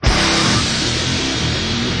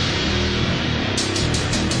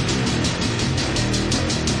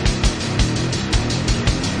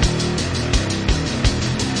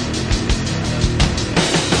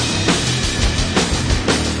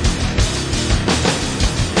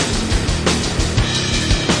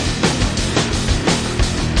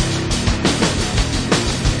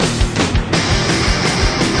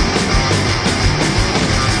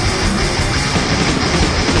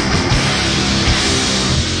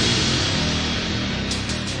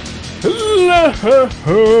Welcome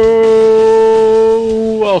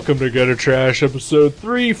to Gutter Trash, episode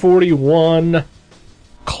 341,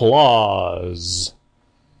 Claws,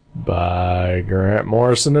 by Grant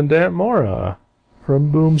Morrison and Dan Mora,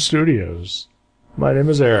 from Boom Studios. My name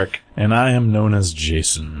is Eric. And I am known as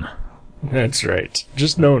Jason. That's right.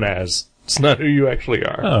 Just known as. It's not who you actually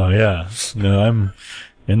are. Oh, yeah. No, I'm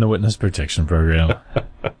in the Witness Protection Program.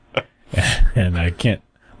 And I can't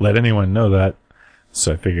let anyone know that.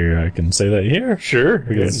 So I figure I can say that here. Sure.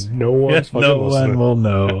 Because no one's no one will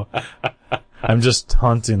know. I'm just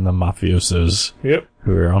haunting the mafiosos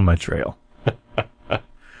who are on my trail.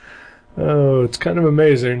 Oh, it's kind of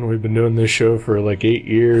amazing. We've been doing this show for like 8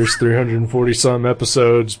 years, 340 some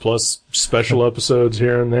episodes, plus special episodes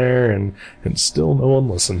here and there, and still no one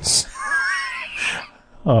listens.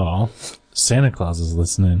 Oh, Santa Claus is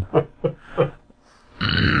listening.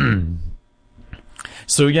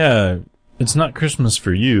 So yeah, it's not Christmas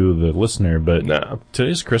for you, the listener, but No.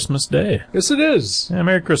 today's Christmas Day. Yes, it is. Yeah,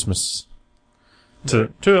 Merry Christmas to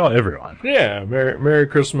everyone. Yeah, Merry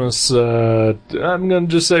Christmas. I'm going to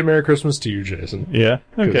just say Merry Christmas to you, Jason. Yeah,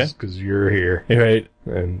 okay. Because you're here. You're right.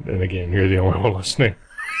 And again, you're the only one listening.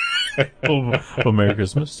 Well, Merry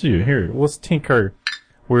Christmas to you. Here, let's take our...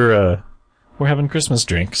 We're having Christmas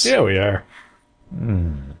drinks. Yeah, we are.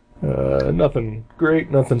 Nothing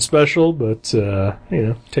great, nothing special, but,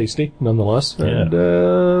 tasty nonetheless. Yeah. And,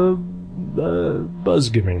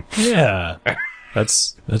 buzz-giving. Yeah.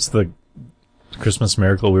 That's the Christmas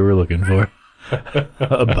miracle we were looking for.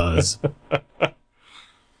 A buzz.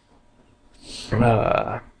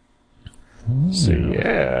 So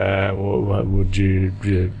yeah, what would you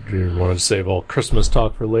want to save all Christmas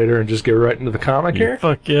talk for later and just get right into the comic here?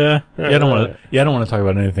 Fuck yeah. Yeah, I don't want to talk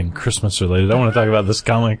about anything Christmas related. I want to talk about this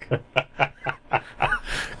comic.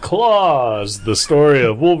 Claws, the story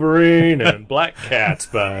of Wolverine and Black Cat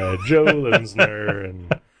by Joe Linsner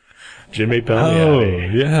and Jimmy Palmiotti.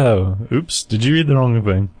 Oh, yeah. Oops. Did you read the wrong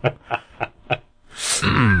thing?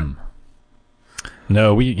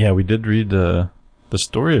 No, we did read, the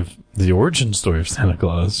origin story of Santa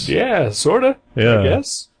Claus. Yeah, sorta. Yeah. I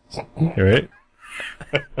guess. Right?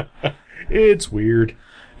 It's weird.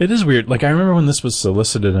 It is weird. Like, I remember when this was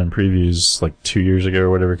solicited in previews, like, 2 years ago or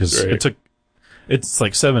whatever, because it's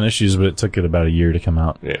like 7 issues, but it took it about a year to come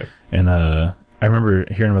out. Yeah. And, I remember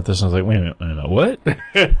hearing about this and I was like, wait a minute, what?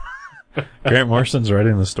 Grant Morrison's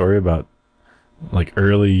writing the story about, like,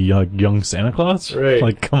 early young Santa Claus? Right.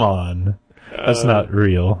 Like, come on. That's not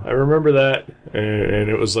real. I remember that, and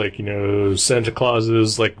it was like, Santa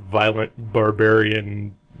Claus's, like, violent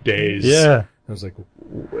barbarian days. Yeah. I was like,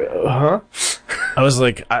 huh? I was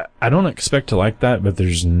like, I don't expect to like that, but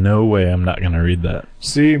there's no way I'm not going to read that.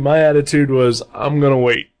 See, my attitude was, I'm gonna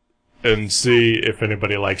wait and see if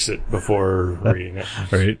anybody likes it before reading it.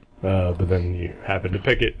 Right? But then you happened to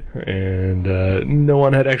pick it, and no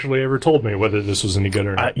one had actually ever told me whether this was any good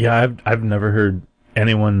or not. I've never heard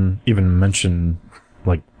anyone even mention,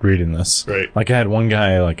 like, reading this. Right. Like, I had one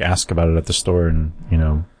guy, like, ask about it at the store, and,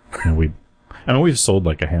 we've sold,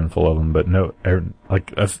 like, a handful of them, but no,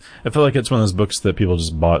 like, I feel like it's one of those books that people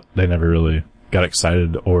just bought, they never really got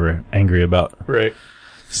excited or angry about. Right.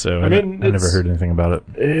 So, I never heard anything about it.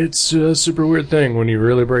 It's a super weird thing when you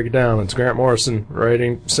really break it down. It's Grant Morrison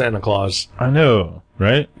writing Santa Claus. I know,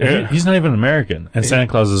 right? Yeah. He's not even American, and Santa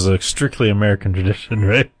Claus is a strictly American tradition,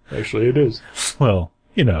 right? Actually, it is. Well,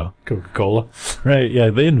 Coca-Cola. Right, yeah,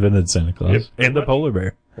 they invented Santa Claus. Yep. And the polar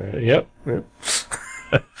bear. Yep.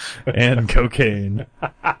 And cocaine.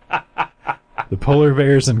 The polar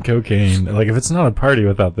bears and cocaine. Like, if it's not a party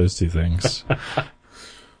without those two things.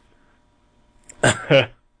 But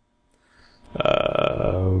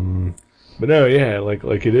no, yeah,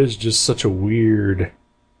 like it is just such a weird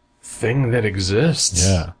thing that exists.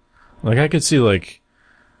 Yeah. Like, I could see, like,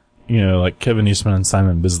 like Kevin Eastman and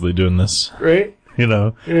Simon Bisley doing this. Right?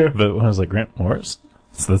 Yeah. But when I was like, Grant Morrison?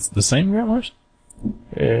 So that's the same Grant Morrison?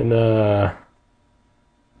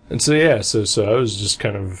 And so yeah, so I was just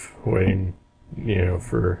kind of waiting,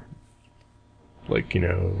 for, like,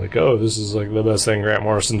 oh, this is like the best thing Grant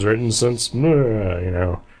Morrison's written since,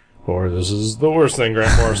 or this is the worst thing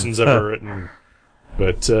Grant Morrison's ever written.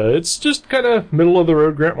 But it's just kind of middle of the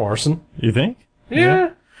road Grant Morrison. You think?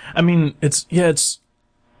 Yeah. I mean,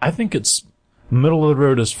 I think it's middle of the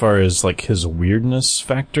road as far as, like, his weirdness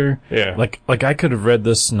factor. Yeah. Like I could have read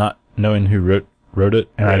this not knowing who wrote it,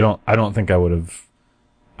 and Right. I don't think I would have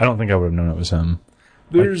known it was him.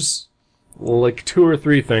 There's like 2 or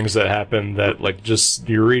 3 things that happen that, like, just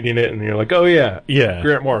you're reading it and you're like, oh yeah, Yeah.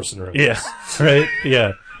 Grant Morrison wrote it. Yeah. Right?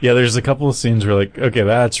 Yeah. Yeah, there's a couple of scenes where, like, okay,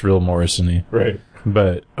 that's real Morrison-y. Right.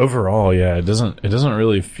 But overall, yeah, it doesn't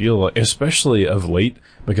really feel like, especially of late,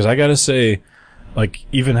 because I gotta say, like,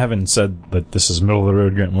 even having said that this is middle of the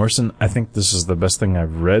road Grant Morrison, I think this is the best thing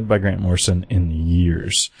I've read by Grant Morrison in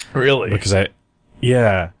years. Really? Because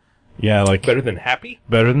yeah, like, Better than Happy?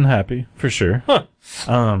 better than Happy, for sure. Huh.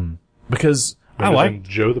 Because Better than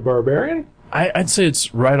Joe the Barbarian? I'd say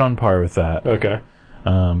it's right on par with that. Okay.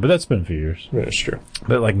 But that's been a few years. That's true.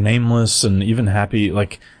 But like Nameless and even Happy,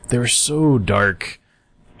 like, they were so dark,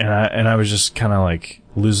 and I was just kind of like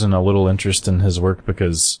losing a little interest in his work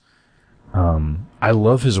because I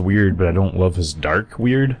love his weird, but I don't love his dark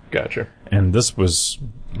weird. Gotcha. And this was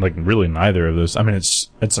like really neither of those. I mean, it's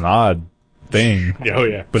an odd thing. Oh,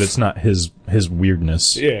 yeah. But it's not his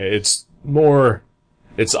weirdness. Yeah, it's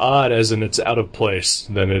odd as in it's out of place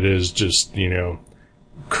than it is just,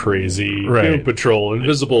 crazy Right. Doom Patrol,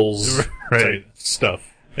 Invisibles Right. type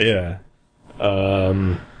stuff. Yeah.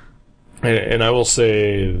 And I will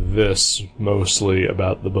say this mostly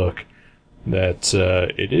about the book, that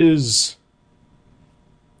it is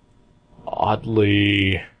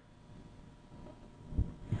oddly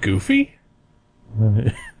goofy.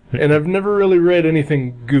 And I've never really read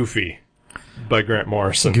anything goofy by Grant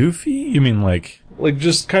Morrison. Goofy? You mean like Like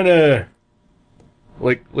just kind of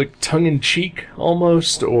like tongue in cheek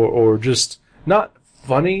almost, or just not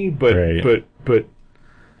funny, but Right. but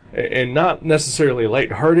and not necessarily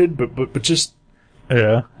lighthearted, but just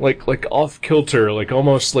yeah. like off kilter, like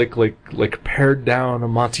almost like pared down, a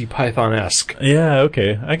Monty Python-esque. Yeah,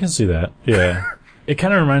 okay. I can see that. Yeah. It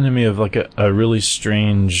kind of reminded me of like a really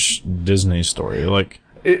strange Disney story. Like,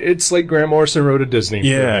 It's like Grant Morrison wrote a Disney.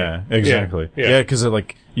 yeah, movie. exactly. Yeah. Yeah, because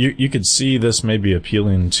like you could see this maybe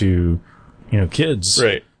appealing to, kids,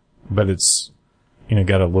 Right. but it's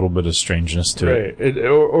got a little bit of strangeness to it. Right.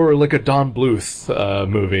 Or like a Don Bluth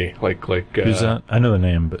movie, like Who's that? I know the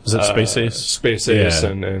name, but is it Space Ace? Space Ace Yeah.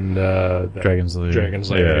 and Dragon's Lair. Dragon's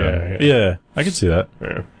Lair, yeah. Yeah, I can see that.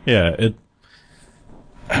 Yeah. Yeah, it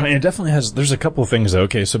definitely has, there's a couple of things though.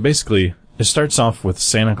 Okay, so basically, it starts off with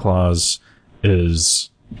Santa Claus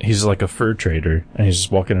he's like a fur trader, and he's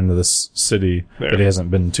just walking into this city that he hasn't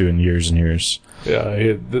been to in years and years. Yeah,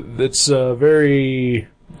 it's very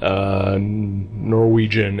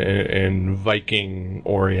Norwegian and Viking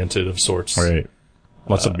oriented of sorts. Right.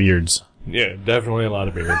 Lots of beards. Yeah, definitely a lot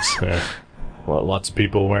of beards. Yeah. Well, lots of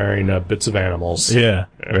people wearing bits of animals. Yeah,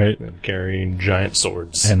 right. And carrying giant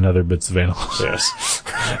swords. And other bits of animals. Yes.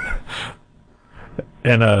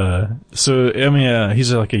 And, so, I mean,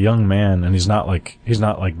 he's like a young man, and he's not like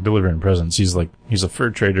delivering presents. He's a fur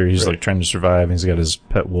trader. He's like trying to survive. And he's got his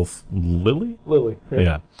pet wolf, Lily? Lily.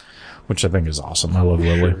 Yeah. Which I think is awesome. I love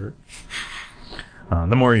Lily. Sure.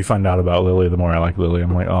 The more you find out about Lily, the more I like Lily.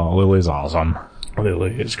 I'm like, oh, Lily's awesome.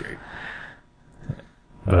 Lily is great.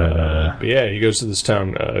 But yeah, he goes to this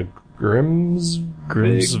town,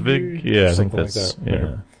 Grimsvig? Yeah, I think Something like that's,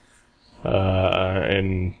 that. yeah.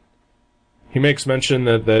 And he makes mention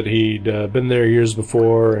that he'd been there years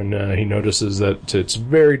before, and he notices that it's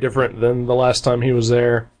very different than the last time he was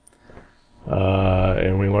there.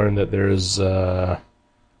 And we learn that there's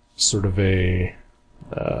sort of a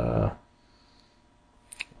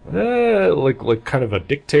like kind of a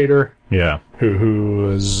dictator Yeah. who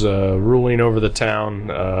is ruling over the town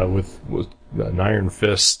with an iron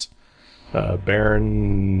fist.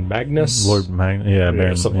 Baron Magnus, Lord Magnus. Yeah,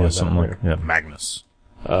 Baron, something like something that. like yeah, Magnus.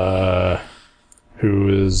 who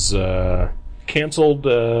is canceled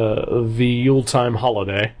the Yuletime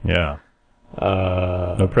holiday. Yeah.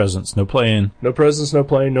 No presents, no playing. No presents, no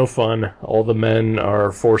play, no fun. All the men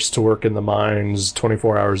are forced to work in the mines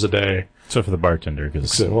 24 hours a day. Except for the bartender,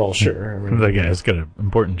 because Well, sure. I mean, that guy's got an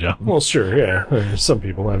important job. well, sure, yeah. Some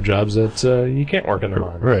people have jobs that you can't work in the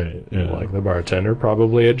mines. Right, yeah. Like the bartender,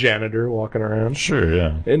 probably a janitor walking around. Sure,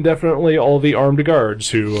 yeah. And definitely all the armed guards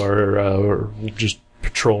who are just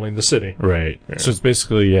patrolling the city. Right. Yeah. So it's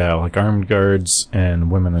basically, yeah, like armed guards and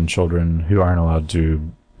women and children who aren't allowed to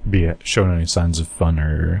be shown any signs of fun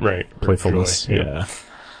or Right. playfulness. Joy, Yeah.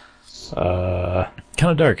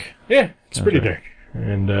 Kind of dark. Yeah, it's pretty Okay.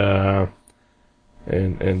 dark.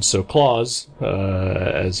 And so Claus,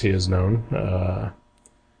 as he is known,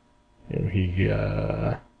 he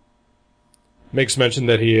makes mention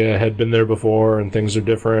that he had been there before and things are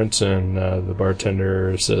different, and the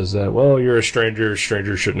bartender says that, well, you're a stranger.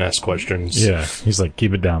 Strangers shouldn't ask questions. Yeah. He's like,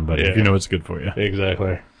 keep it down, buddy, Yeah. if you know what's good for you.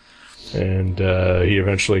 Exactly. And he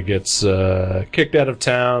eventually gets kicked out of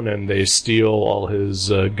town, and they steal all his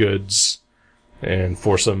goods and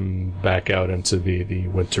force him back out into the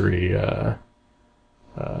wintry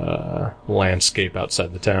landscape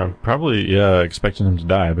outside the town. Probably, yeah, expecting him to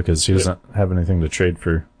die because he doesn't have anything to trade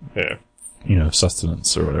for Yeah.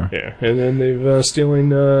 sustenance or whatever. Yeah, and then they've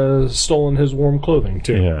stolen his warm clothing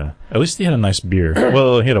too. Yeah. At least he had a nice beer.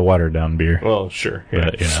 Well, he had a watered down beer. Well, sure.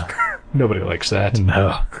 Yeah. But, Nobody likes that.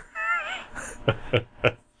 No.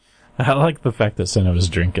 I like the fact that Santa was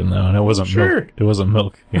drinking though, and it wasn't milk. It wasn't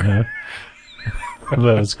milk, That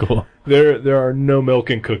was cool. There are no milk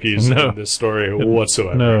and cookies in this story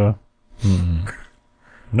whatsoever. No.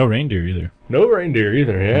 No reindeer either. No reindeer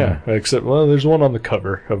either, yeah. Except, there's one on the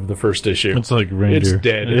cover of the first issue. It's like reindeer. It's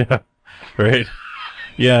dead. Yeah. Right?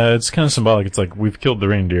 Yeah, it's kind of symbolic. It's like, we've killed the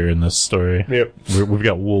reindeer in this story. Yep. We've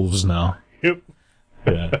got wolves now. Yep.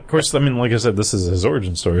 Yeah. Of course, I mean, like I said, this is his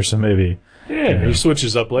origin story, so maybe... Yeah, he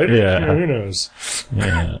switches up later. Yeah. Who knows?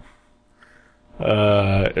 Yeah.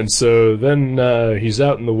 And so then he's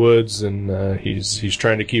out in the woods, and he's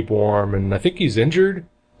trying to keep warm, and I think he's injured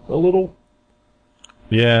a little.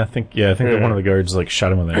 Yeah, I think that one of the guards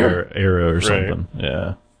shot him with an arrow or something. Right.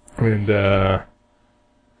 Yeah. And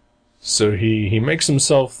so he makes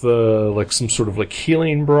himself some sort of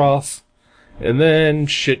healing broth, and then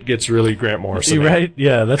shit gets really Grant Morrison. Right?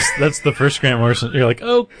 Yeah, that's the first Grant Morrison. You're like,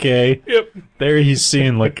 okay. Yep. There he's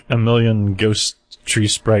seeing a million ghost tree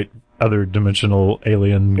sprite, other dimensional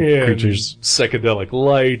alien creatures. And psychedelic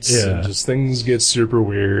lights, Yeah. and just things get super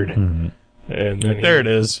weird. Mm-hmm. And then There it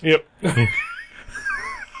is. Yep.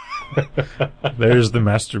 There's the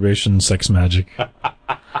masturbation sex magic.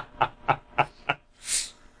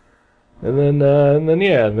 And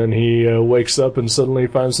then he wakes up and suddenly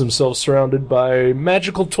finds himself surrounded by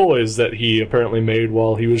magical toys that he apparently made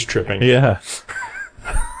while he was tripping. Yeah.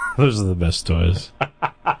 Those are the best toys.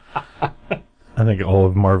 I think all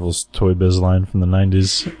of Marvel's Toy Biz line from the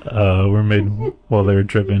 90s were made while they were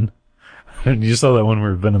tripping. And you saw that one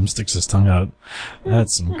where Venom sticks his tongue out.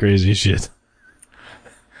 That's some crazy shit.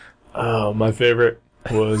 Oh, my favorite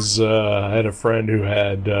was I had a friend who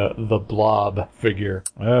had the Blob figure,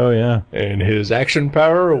 Oh, yeah. and his action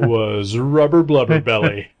power was Rubber Blubber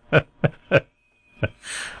Belly. There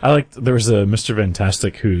was a Mr.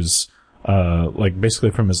 Fantastic who's, basically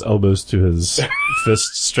from his elbows to his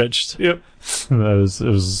fists stretched. Yep. It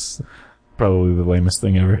was probably the lamest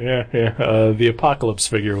thing ever. Yeah. The Apocalypse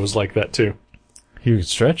figure was like that too. He could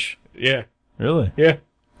stretch? Yeah. Really? Yeah.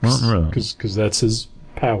 I don't remember that. Because that's his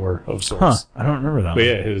power of sorts. Huh. I don't remember that But one.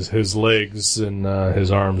 yeah, his legs and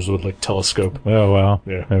his arms would telescope. Oh, wow.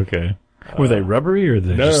 Yeah. Okay. Were they rubbery or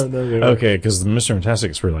they No, they weren't. Okay, because the Mr.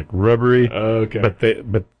 Fantastics were rubbery. Okay.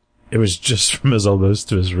 But it was just from his elbows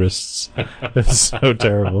to his wrists. It's so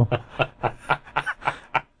terrible.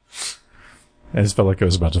 I just felt like it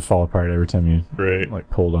was about to fall apart every time you right.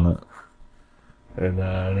 pulled on it. And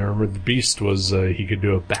I remember the Beast was he could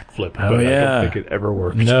do a backflip, Oh, but yeah. I don't think it ever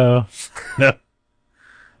worked. No.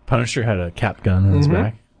 Punisher had a cap gun in his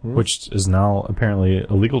back, which is now apparently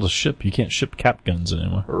illegal to ship. You can't ship cap guns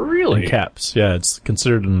anymore. Really? And caps. Yeah, it's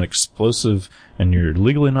considered an explosive, and you're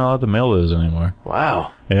legally not allowed to mail those anymore.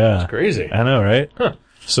 Wow. Yeah. That's crazy. I know, right? Huh.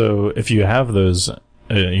 So if you have those,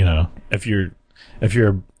 if you're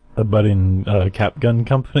a budding cap gun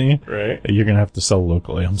company, Right. you're gonna have to sell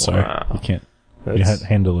locally. I'm sorry, Wow. you can't. You That's,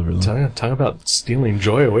 hand deliver them, talk about stealing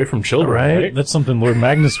joy away from children, right? That's something Lord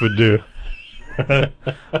Magnus would do.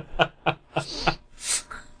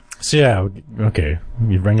 So yeah, okay,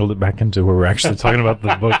 you wrangled it back into where we're actually talking about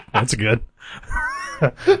the book. That's good.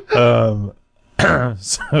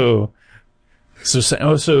 So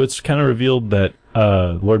it's kind of revealed that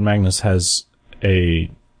Lord Magnus has a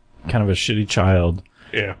kind of a shitty child,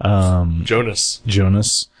 Yeah. Jonas.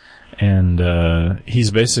 and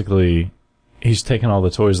he's taken all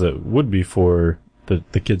the toys that would be for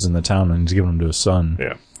the kids in the town, and he's given them to his son.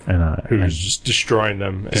 Yeah. And Who's just destroying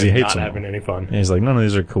them and he hates not them. having any fun. he's like, none of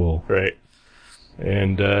these are cool. Right.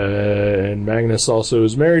 And Magnus also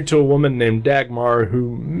is married to a woman named Dagmar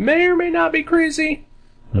who may or may not be crazy.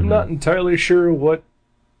 I'm not entirely sure what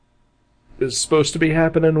is supposed to be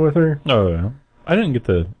happening with her. Oh, yeah. I didn't get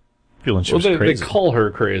the feeling she was They crazy. call her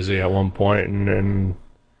crazy at one point, and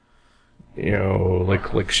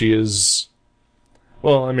like she is.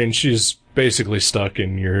 Well, I mean, she's basically stuck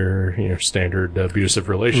in your standard abusive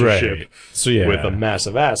relationship Right. So yeah, with a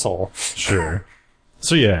massive asshole. sure.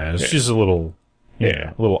 So yeah, she's a little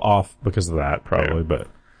a little off because of that, probably. Yeah.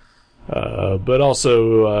 But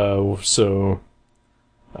also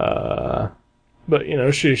but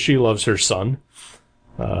she loves her son.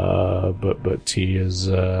 But he is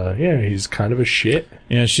he's kind of a shit.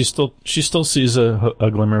 Yeah, she still sees a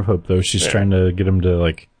glimmer of hope though. She's trying to get him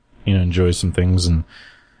to enjoy some things, and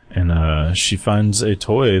she finds a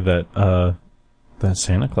toy that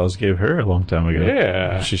Santa Claus gave her a long time ago.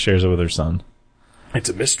 Yeah. She shares it with her son. It's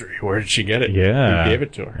a mystery. Where did she get it? Yeah. Who gave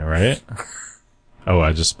it to her? Right? Oh,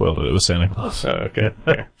 I just spoiled it. It was Santa Claus. Oh, okay.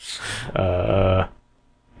 Yeah.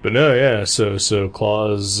 But no, yeah, so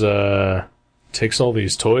Claus, takes all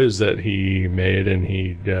these toys that he made and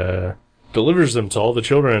he, delivers them to all the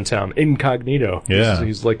children in town incognito. Yeah.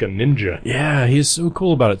 He's like a ninja. Yeah, he's so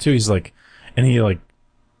cool about it too. He's like, and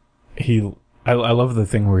I love the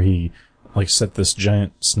thing where he, like, set this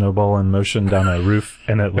giant snowball in motion down a roof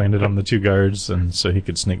and it landed on the two guards and so he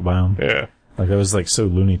could sneak by them. Yeah. Like, that was like so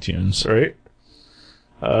Looney Tunes. Right?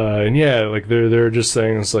 And yeah, like they're just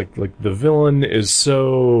things like the villain is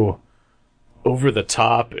so over the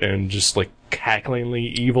top and just like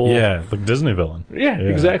cacklingly evil. Yeah, like Disney villain. Yeah,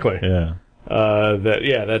 exactly. Yeah.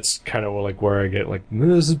 That's kind of like where I get like,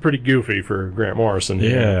 this is pretty goofy for Grant Morrison.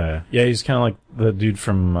 Yeah. Yeah, he's kind of like the dude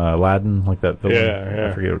from Aladdin, like that villain. Yeah.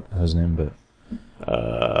 I forget his name, but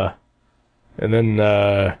And then,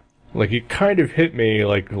 like it kind of hit me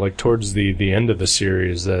like towards the end of the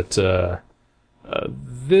series that,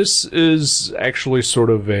 this is actually sort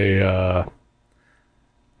of a,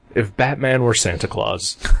 if Batman were Santa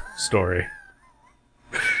Claus story.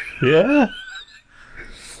 yeah.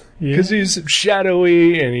 Because he's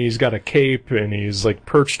shadowy, and he's got a cape, and he's, like,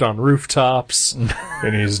 perched on rooftops,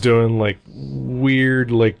 and he's doing, like,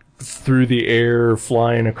 weird, like, through the air,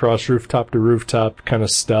 flying across rooftop to rooftop kind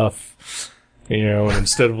of stuff. You know, and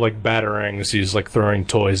instead of, like, batarangs, he's, like, throwing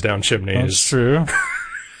toys down chimneys. That's true.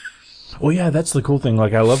 Well, yeah, that's the cool thing.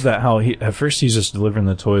 Like, I love that how at first he's just delivering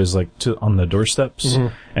the toys, like, on the doorsteps,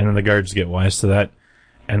 and then the guards get wise to that,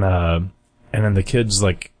 and then the kids,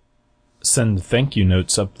 like, send thank you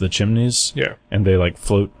notes up the chimneys. Yeah. And they like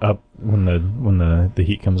float up when the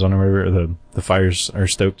heat comes on or whatever, or the fires are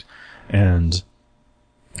stoked. And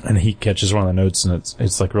he catches one of the notes and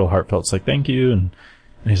it's like real heartfelt. It's like, thank you. And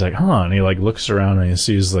he's like, huh. And he like looks around and he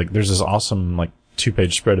sees like, there's this awesome like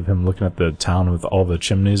 2-page spread of him looking at the town with all the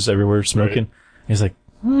chimneys everywhere smoking. Right. He's like,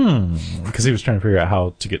 because he was trying to figure out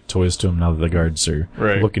how to get toys to him now that the guards are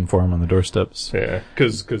looking for him on the doorsteps. Yeah,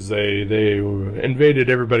 because they invaded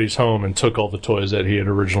everybody's home and took all the toys that he had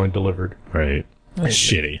originally delivered. Right. That's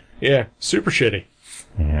shitty. Yeah, super shitty.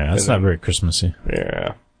 Yeah, that's not very Christmassy.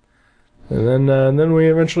 Yeah. And then we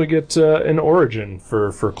eventually get an origin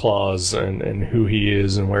for Claus and who he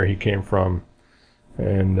is and where he came from.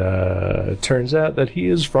 And it turns out that he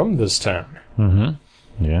is from this town. Mm-hmm.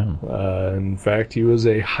 Yeah. In fact, he was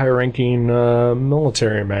a high-ranking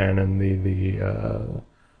military man in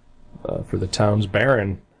for the town's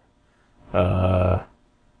baron.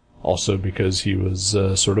 Also because he was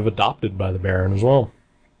sort of adopted by the baron as well.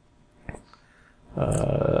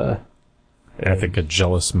 I think a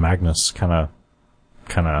jealous Magnus kind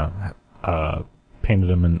of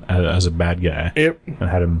painted him as a bad guy. Yep. And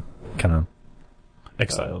had him kind of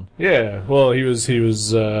exiled. Yeah. Well, he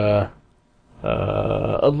was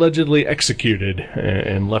allegedly executed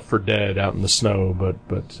and left for dead out in the snow,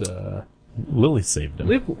 but Lily saved him.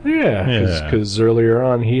 Because earlier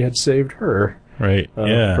on he had saved her. Right.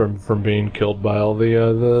 From being killed by all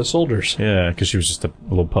the soldiers. Yeah, because she was just a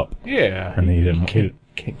little pup. Yeah. And he didn't.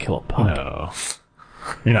 Can't kill a pup. No.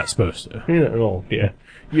 You're not supposed to. Well, yeah.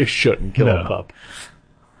 You shouldn't kill a pup.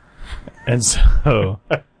 And so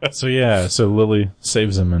Lily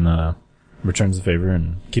saves him and returns the favor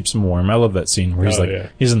and keeps him warm. I love that scene where he's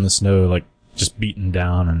he's in the snow, like just beaten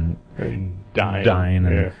down and dying,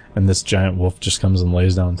 and this giant wolf just comes and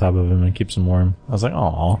lays down on top of him and keeps him warm. I was like,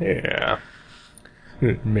 aw. Yeah.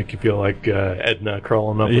 It'd make you feel like Edna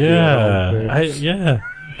crawling up with you.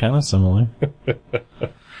 Kind of similar.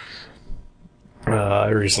 I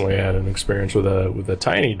recently had an experience with a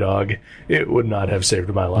tiny dog. It would not have saved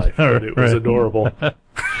my life, but it was adorable.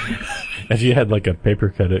 If you had like a paper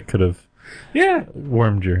cut, it could have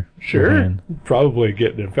warmed your hand. Probably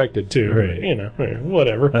getting infected too. Right. You know,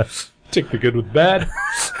 whatever. Take the good with the bad.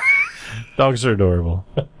 Dogs are adorable.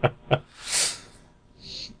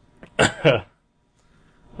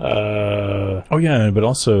 But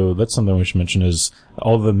also that's something we should mention is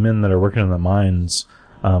all the men that are working in the mines,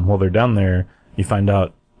 while they're down there, you find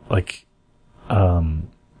out like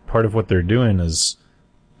part of what they're doing is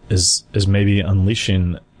maybe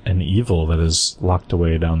unleashing an evil that is locked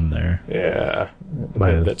away down there. Yeah.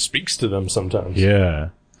 That speaks to them sometimes. Yeah.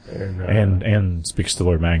 And speaks to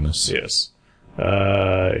Lord Magnus. Yes.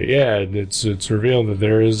 It's revealed that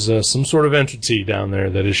there is some sort of entity down there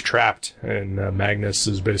that is trapped, and Magnus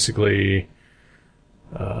is basically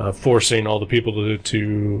forcing all the people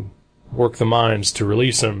to work the mines to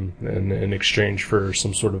release him in exchange for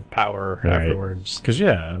some sort of power afterwards. Because,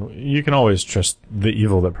 you can always trust the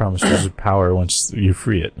evil that promises you power once you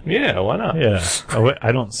free it. Yeah, why not? Yeah.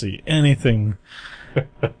 I don't see anything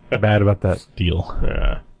bad about that deal.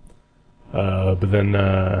 Yeah. But then,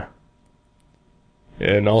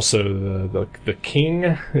 and also the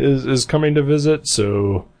king is coming to visit,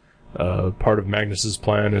 so, part of Magnus's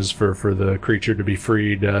plan is for the creature to be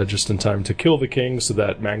freed, just in time to kill the king so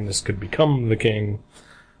that Magnus could become the king.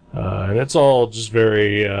 And it's all just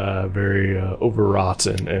very overwrought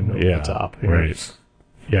and over the top. Right.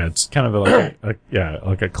 Yeah, it's kind of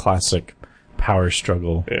like a classic power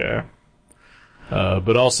struggle. Yeah.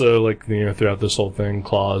 But also, like, throughout this whole thing,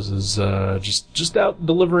 Claus is, just out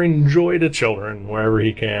delivering joy to children wherever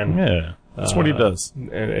he can. Yeah. That's what he does.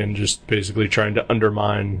 And just basically trying to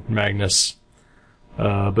undermine Magnus.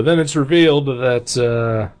 But then it's revealed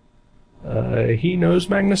that, he knows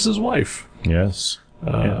Magnus's wife. Yes.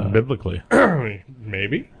 Biblically.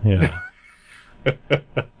 Maybe. Yeah.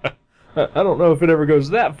 I don't know if it ever goes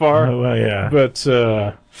that far. Oh, well, yeah. But,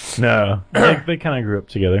 no. They kind of grew up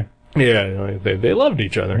together. yeah, they loved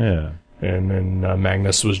each other. Yeah. And then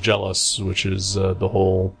Magnus was jealous, which is the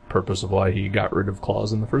whole purpose of why he got rid of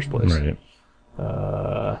Claus in the first place. Right.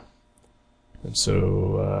 And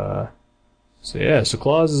so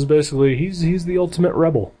Claus is basically he's the ultimate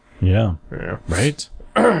rebel. Yeah. Yeah. Right?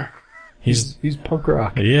 He's punk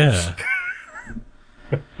rock. Yeah.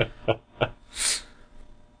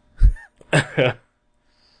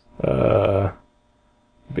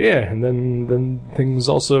 But yeah, and then things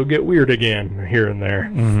also get weird again here and there.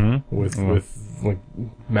 Mm-hmm. With like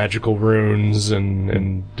magical runes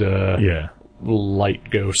and Yeah. light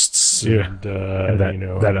ghosts Yeah. and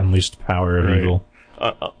And that unleashed power of Right. evil.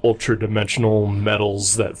 Ultra-dimensional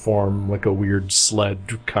metals that form like a weird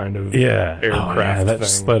sled kind of aircraft that thing.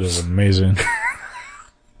 sled is amazing.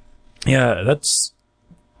 Yeah, that's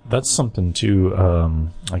something too.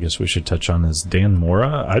 I guess we should touch on is Dan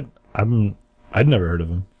Mora. I'd never heard of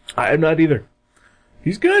him. I have not either.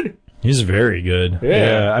 He's good. He's very good.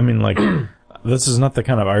 Yeah. I mean, like, this is not the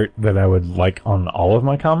kind of art that I would like on all of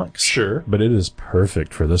my comics. Sure. But it is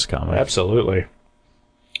perfect for this comic. Absolutely.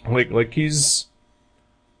 Like he's...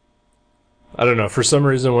 I don't know, for some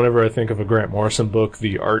reason, whenever I think of a Grant Morrison book,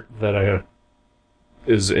 the art that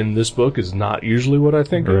is in this book is not usually what I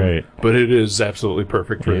think Right. of. But it is absolutely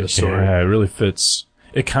perfect for this story. Yeah, it really fits.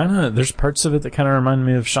 It kind of, there's parts of it that kind of remind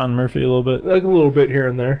me of Sean Murphy a little bit, Like a little bit here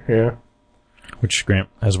and there, yeah. which Grant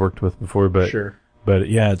has worked with before, but Sure. But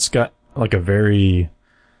yeah, it's got like a very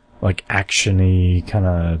like action-y kind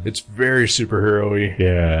of, It's very superhero-y.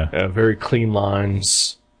 yeah. Very clean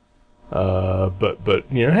lines. But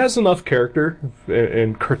it has enough character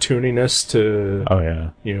and cartooniness to, Oh yeah.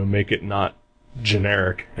 make it not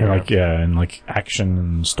generic. And like action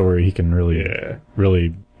and story, he can really, Yeah.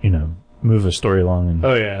 really, move a story along. And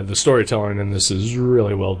Oh yeah, the storytelling in this is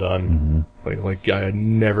really well done. Like I had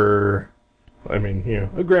never,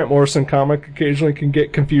 a Grant Morrison comic occasionally can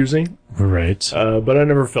get confusing, right. but I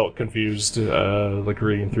never felt confused, like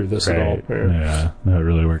reading through this at all. Right. Yeah, no, it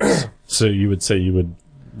really works. So you would say you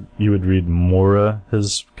would read Mora,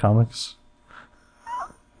 his comics?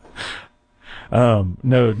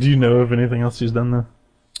 No, do you know of anything else he's done though?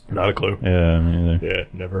 Not a clue. Yeah, me either. Yeah,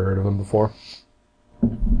 never heard of him before.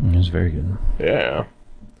 He's very good. Yeah.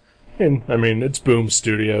 And, it's Boom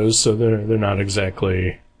Studios, so they're not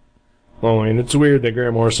exactly... Well, it's weird that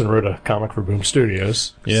Grant Morrison wrote a comic for Boom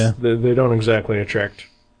Studios. Yeah. They don't exactly attract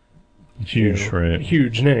Huge, right.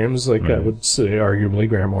 huge names. Like, I Right. would say, arguably,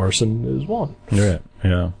 Grant Morrison is one. Right,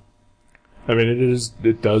 yeah.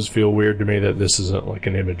 It does feel weird to me that this isn't like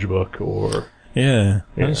an Image book, or... Yeah,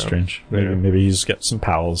 Yeah. that's strange. Yeah. Maybe he's got some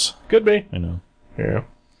pals, Could be. Yeah.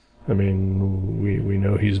 We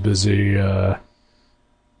know he's busy,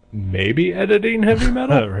 maybe editing Heavy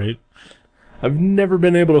Metal? Right. I've never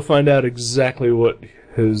been able to find out exactly what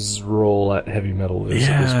his role at Heavy Metal is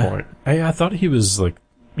at this point. I thought he was like,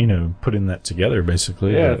 putting that together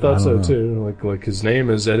basically. Yeah, I but thought so don't know. too. Like his name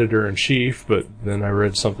is editor-in-chief, but then I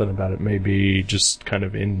read something about it maybe just kind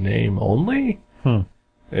of in name only. Hmm.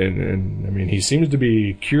 And he seems to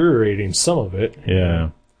be curating some of it.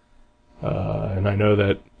 Yeah. And I know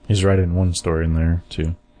that, He's writing one story in there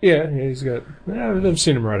too. yeah, he's got, I've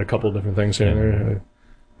seen him write a couple different things here and there.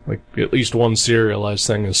 Like, at least one serialized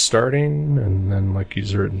thing is starting, and then, like,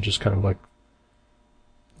 he's written just kind of like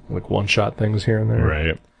one-shot things here and there.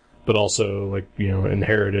 Right. But also, like,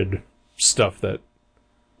 inherited stuff that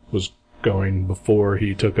was going before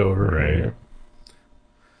he took over. Right.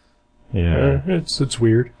 Yeah. It's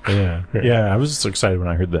weird. Yeah. Yeah, I was just excited when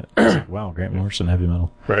I heard that. I was like, wow, Grant Morrison, Heavy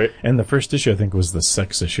Metal. Right? And the first issue, I think, was the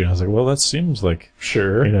sex issue. And I was like, well, that seems like,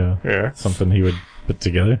 Sure. Yeah. something he would put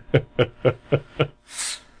together.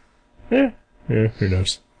 Yeah, who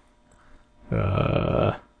knows?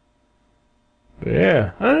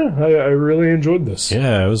 Yeah, I really enjoyed this.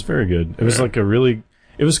 Yeah, it was very good. It was like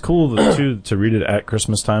it was cool to read it at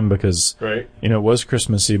Christmas time because, Right. you know, it was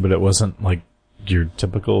Christmassy, but it wasn't like your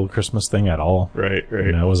typical Christmas thing at all. Right.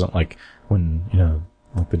 You know, it wasn't like when, you know,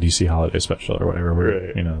 like the DC holiday special or whatever, where,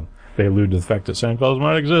 Right. you know, they allude to the fact that Santa Claus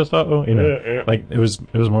might exist. You know, Yeah. like it was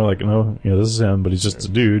more like, no, you know, this is him, but he's just a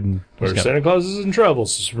dude. And Or he's got- Santa Claus is in trouble,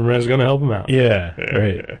 so Superman's going to help him out. yeah,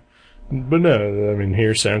 right. Yeah. But no, I mean,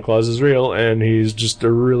 here Santa Claus is real, and he's just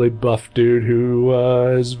a really buff dude who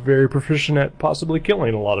is very proficient at possibly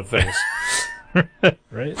killing a lot of things.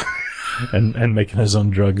 Right. and making his own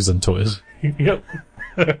drugs and toys. Yep.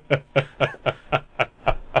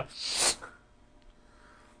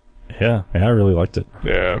 Yeah, I really liked it.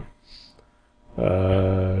 Yeah.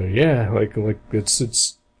 Yeah, like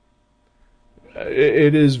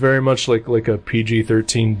it is very much like a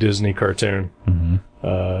PG-13 Disney cartoon.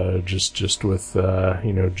 Mm-hmm. Just with,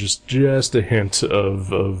 you know, just a hint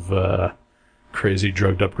of crazy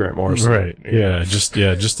drugged up Grant Morrison. Right. Yeah,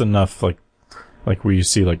 just enough like where you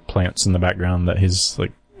see like plants in the background that he's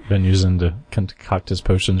like been using to concoct his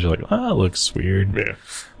potions. You're like, oh, it looks weird. Yeah.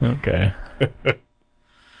 Okay.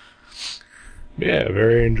 Yeah,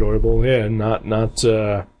 very enjoyable. Yeah, not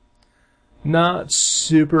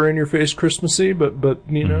super in your face Christmassy, but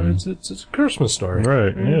you know, it's a Christmas story.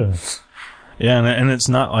 Right. Yeah. Yeah, and it's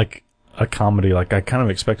not like a comedy. Like I kind of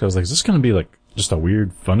expected. I was like, is this going to be like just a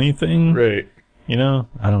weird, funny thing? Right. You know?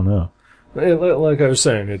 I don't know. Like I was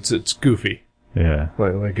saying, it's goofy. Yeah.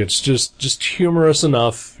 Like it's just humorous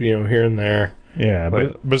enough, you know, here and there. Yeah,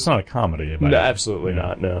 Like- but it's not a comedy. No, absolutely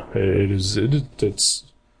not. No,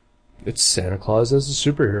 it's Santa Claus as a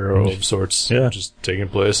superhero of sorts. Yeah. Just taking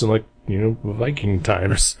place in like, you know, Viking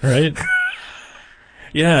times. Right?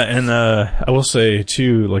 Yeah, and I will say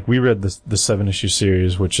too, like we read the 7-issue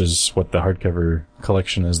series, which is what the hardcover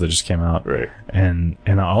collection is that just came out. Right. And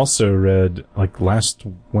I also read, like last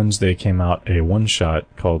Wednesday came out a one-shot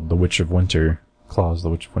called The Witch of Winter, Claus the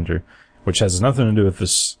Witch of Winter, which has nothing to do with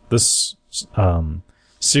this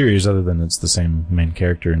series other than it's the same main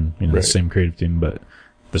character and, you know, Right. the same creative team, but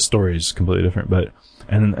the story is completely different. But,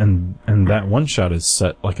 and that one-shot is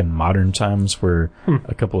set like in modern times where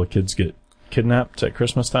a couple of kids get kidnapped at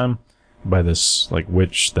Christmas time by this like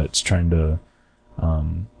witch that's trying to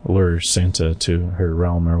lure Santa to her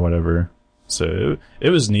realm or whatever. So it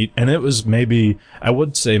was neat, and it was I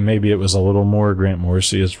would say maybe it was a little more Grant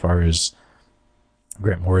Morrison as far as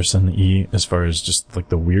just like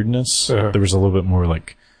the weirdness. Uh-huh. There was a little bit more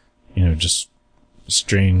like, you know, just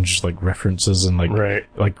strange like references and like Right.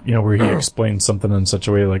 like, you know, where he explains something in such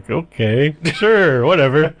a way like, okay, sure,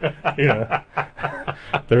 whatever. You know,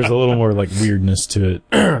 there's a little more like weirdness to it,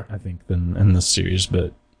 I think, than in this series,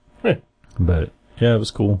 but yeah, it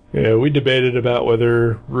was cool. Yeah, we debated about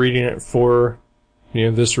whether reading it for, you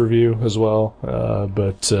know, this review as well.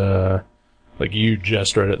 But like you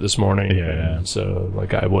just read it this morning. Yeah. And so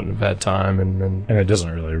like I wouldn't have had time and And it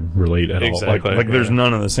doesn't really relate at Exactly, all. Like there's yeah.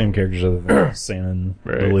 none of the same characters other than Santa and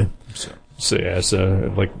Right. Lily. so yeah,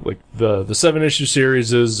 so like the 7-issue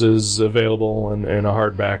series is available in a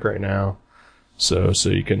hardback right now. So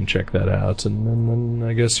you can check that out, and then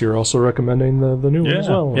I guess you're also recommending the new one as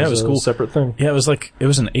well. Yeah, it as was a cool. Separate thing. Yeah, it was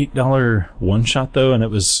an $8 one shot though, and it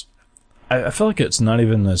was, I feel like it's not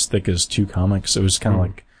even as thick as 2 comics. It was kind of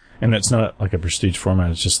like, and it's not like a prestige format,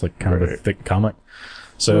 it's just like kind of a Right. thick comic.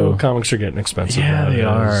 So, Well, comics are getting expensive. yeah, they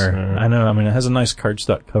nowadays. are. I know, I mean, it has a nice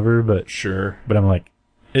cardstock cover, but Sure. I'm like,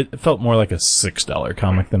 it felt more like a $6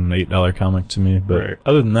 comic than an $8 comic to me, but Right.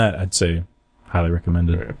 other than that, I'd say highly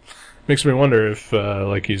recommended. Right. Makes me wonder if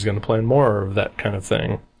like he's going to plan more of that kind of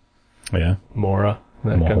thing. Yeah. Mora.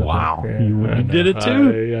 That kind of Wow. thing. You I did know. it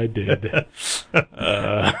too? I did.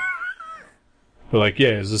 But like,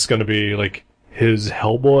 yeah, is this going to be like his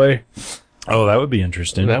Hellboy? Oh, that would be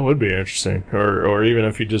interesting. That would be interesting. Or even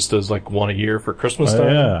if he just does like one a year for Christmas Oh,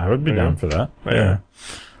 time. yeah, I would be Yeah. down for that. Yeah. Yeah.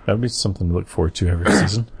 That would be something to look forward to every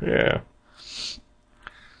season. Yeah.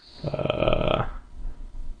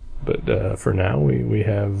 But for now, we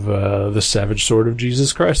have the Savage Sword of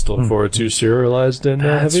Jesus Christ to look forward to, serialized in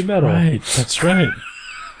heavy metal. Right. That's right.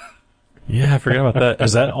 Yeah, I forgot about that.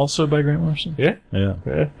 Is that also by Grant Morrison? Yeah, Yeah.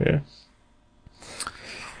 yeah.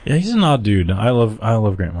 Yeah, he's an odd dude. I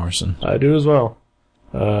love Grant Morrison. I do as well.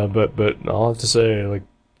 But I'll have to say, like,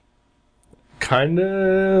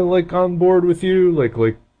 kinda like on board with you. Like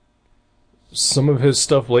some of his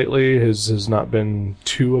stuff lately has not been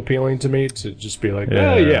too appealing to me to just be like,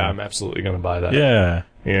 Yeah. oh yeah, I'm absolutely gonna buy that. Yeah.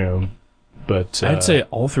 You know, but I'd say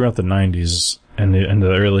all throughout the 90s and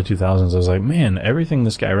the early 2000s, I was like, man, everything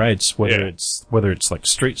this guy writes, whether Yeah. it's like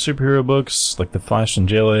straight superhero books, like The Flash and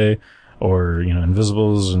JLA, or,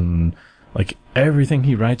 Invisibles, and like everything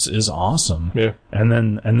he writes is awesome. Yeah. And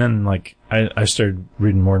then like I started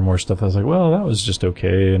reading more and more stuff. I was like, well, that was just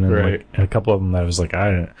okay. And then Right. and a couple of them that I was like,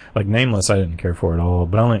 Nameless, I didn't care for at all.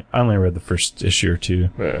 But I only read the first issue or two.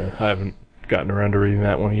 I haven't gotten around to reading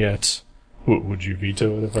that one yet. Would you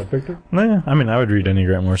veto it if I picked it? Nah, I mean, I would read any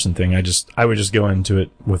Grant Morrison thing. I would just go into it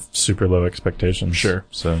with super low expectations. Sure.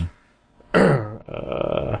 So,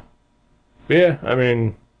 Yeah, I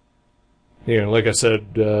mean, like I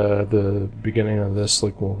said, the beginning of this,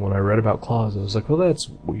 like when I read about claws, I was like, well, that's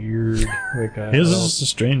weird. Like, this is a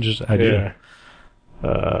strange idea. Yeah.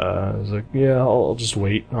 I was like, yeah, I'll just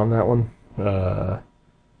wait on that one.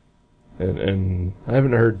 And I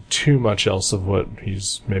haven't heard too much else of what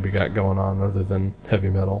he's maybe got going on other than heavy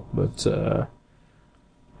metal, but,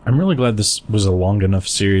 I'm really glad this was a long enough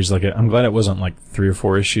series. Like, I'm glad it wasn't like 3 or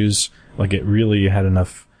 4 issues. Like, it really had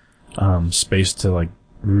enough, space to like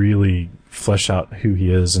really flesh out who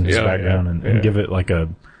he is and his background and give it like a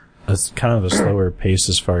kind of a slower pace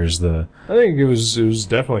as far as the... I think it was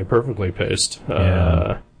definitely perfectly paced.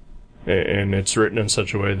 Yeah. And it's written in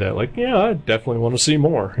such a way that, like, yeah, I definitely want to see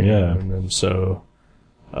more. Yeah. And then so,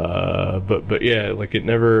 but yeah, like it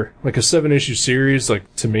never, like a 7-issue series,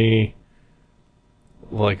 like to me,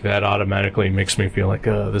 like that automatically makes me feel like,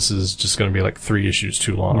 this is just going to be like 3 issues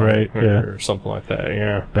too long. Right, yeah. Or something like that,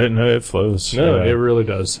 yeah. But no, it flows. No, it really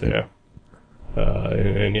does, yeah.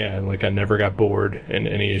 And yeah, like I never got bored in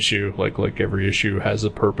any issue. Like every issue has a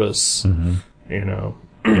purpose, Yeah,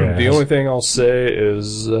 The only thing I'll say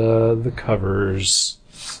is the covers.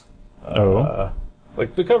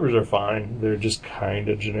 Like the covers are fine. They're just kind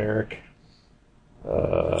of generic.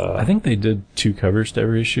 I think they did 2 covers to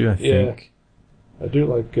every issue, I think. I do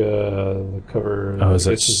like the cover. Oh, is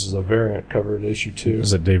that... This is a variant cover to issue 2.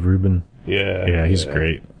 Is that Dave Rubin? Yeah. Yeah, he's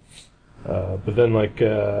great. But then like,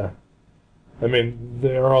 I mean,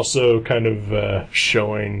 they're also kind of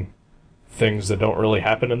showing things that don't really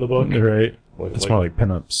happen in the book. Right. Like, It's more like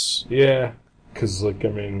pinups. Yeah, because, like, I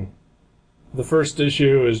mean, the first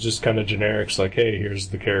issue is just kind of generic. It's like, hey, here's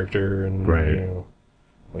the character and, Right.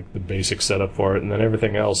 Like the basic setup for it. And then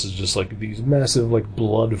everything else is just, like, these massive, like,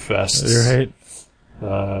 blood fests. Right.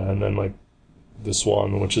 And then, like, this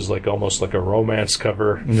one, which is, like, almost like a romance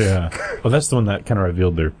cover. Yeah. Well, that's the one that kind of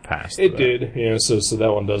revealed their past. It did, so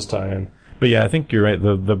that one does tie in. But yeah, I think you're right.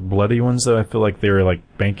 The bloody ones, though, I feel like they were, like,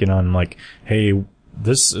 banking on, like, hey,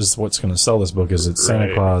 this is what's going to sell this book, is it's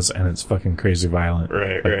Santa Claus and it's fucking crazy violent.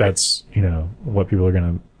 Right, like, that's, what people are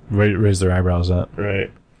going to raise their eyebrows at. Right.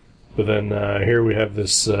 But then, here we have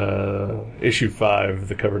this, issue 5,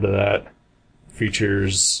 the cover to that,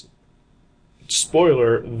 features,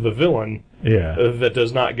 spoiler, the villain. Yeah. That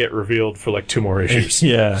does not get revealed for, like, 2 more issues.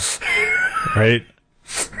 Yeah. Right?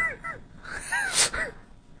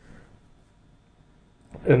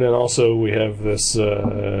 And then also we have this,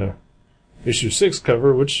 issue 6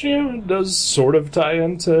 cover, which, does sort of tie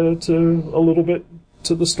into a little bit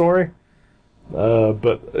to the story.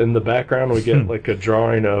 But in the background we get like a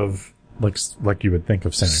drawing of... Like you would think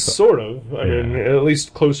of Santa Claus. Sort of. I mean, at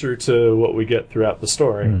least closer to what we get throughout the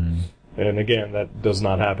story. And again, that does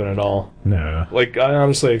not happen at all. No. Like, I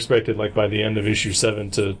honestly expected, like, by the end of issue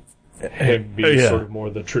 7 to him be sort of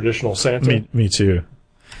more the traditional Santa. Me too.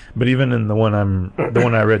 But even in the one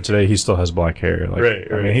I read today, he still has black hair. Like, Right.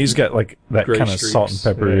 I mean, he's got like that Gray kind of streaks. salt and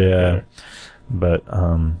pepper. Yeah. But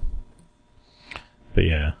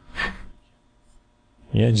yeah.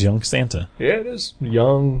 Yeah, it's young Santa. Yeah, it is.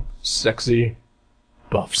 Young, sexy,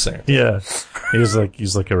 buff Santa. Yeah. He's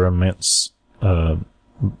like a romance,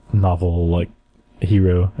 novel, like,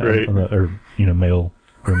 hero. Right. Or, male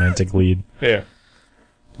romantic lead. Yeah.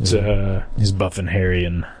 He's buff and hairy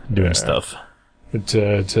and doing stuff.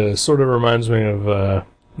 It sort of reminds me of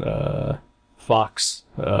Fox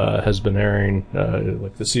has been airing,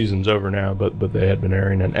 like the season's over now, but they had been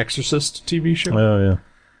airing an Exorcist TV show. Oh, yeah.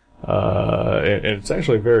 And it's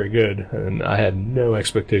actually very good, and I had no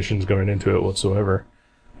expectations going into it whatsoever.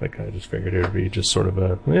 Like, I just figured it would be just sort of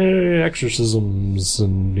exorcisms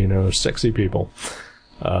and, sexy people.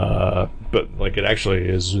 But, like, it actually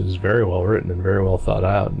is very well written and very well thought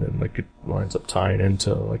out, and like, it winds up tying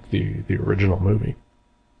into, like, the original movie,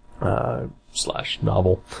 /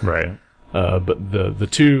 novel. Right. But the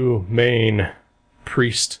 2 main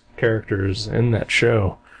priest characters in that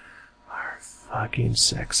show are fucking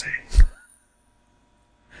sexy.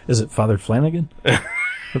 Is it Father Flanagan?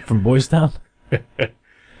 From Boys Town?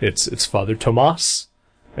 It's Father Tomas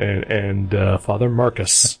and Father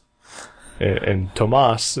Marcus. And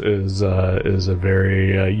Tomas is a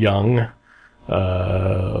very young,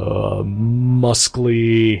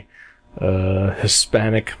 muscly,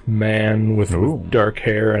 Hispanic man with dark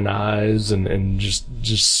hair and eyes, and just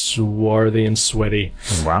swarthy and sweaty.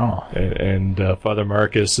 Wow. And Father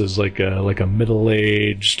Marcus is like a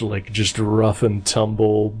middle-aged, like just rough and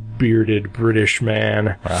tumble, bearded British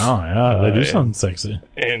man. Wow, yeah, they do sound sexy.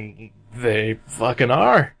 And they fucking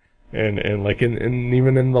are. And like in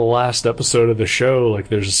even in the last episode of the show, like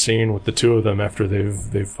there's a scene with the two of them after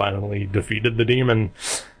they've finally defeated the demon,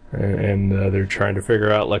 and they're trying to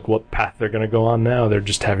figure out like what path they're gonna go on now. They're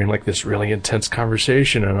just having like this really intense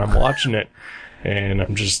conversation, and I'm watching it, and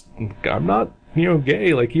I'm not,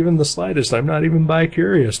 gay, like even the slightest. I'm not even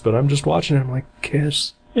bi-curious, but I'm just watching it. I'm like,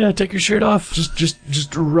 kiss. Yeah, take your shirt off.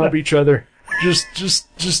 Just rub each other. Just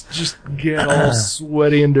get all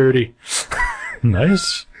sweaty and dirty.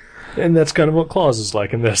 Nice. And that's kind of what Claus is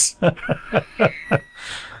like in this.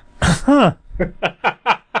 Huh.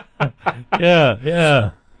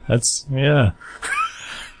 Yeah. That's, yeah.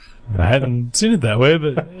 I hadn't seen it that way,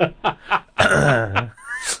 but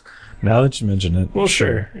now that you mention it. Well,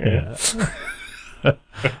 sure. Yeah.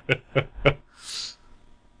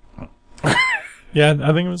 Yeah,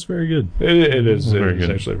 I think it was very good. It is very good.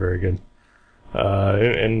 Actually very good.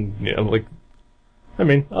 Like, I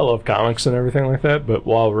mean, I love comics and everything like that, but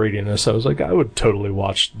while reading this, I was like, I would totally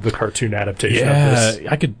watch the cartoon adaptation of this.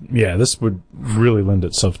 I could, this would really lend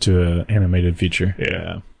itself to an animated feature.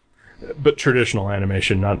 Yeah. But traditional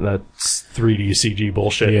animation, not that 3D CG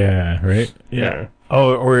bullshit. Yeah, right? Yeah.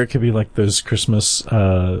 Oh, or it could be like those Christmas,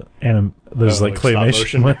 those like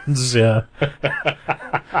claymation ones, yeah.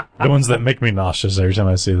 The ones that make me nauseous every time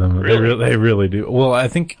I see them. Really? They really do. Well, I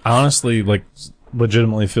think, honestly, like,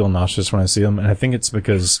 legitimately feel nauseous when I see them, and I think it's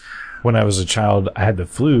because when I was a child, I had the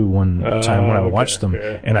flu one time when I watched them,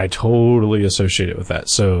 and I totally associate it with that.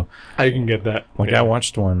 So I can get that. Like, I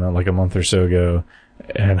watched one like a month or so ago,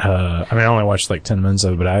 and I only watched like 10 minutes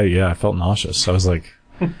of it, but I felt nauseous. I was like,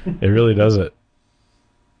 it really does it.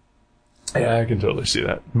 Yeah, I can totally see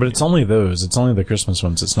that. But it's only those. It's only the Christmas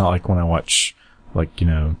ones. It's not like when I watch, like,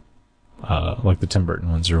 like the Tim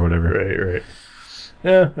Burton ones or whatever. Right.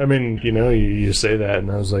 Yeah, I mean, you say that, and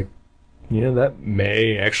I was like, that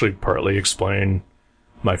may actually partly explain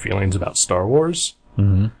my feelings about Star Wars.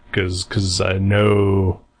 Mm-hmm. Because I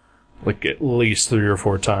know, like, at least 3 or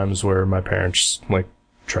 4 times where my parents, like,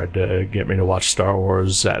 tried to get me to watch Star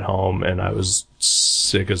Wars at home, and I was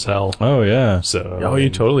sick as hell. Oh, yeah. So, you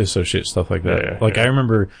totally associate stuff like that. Yeah, like, I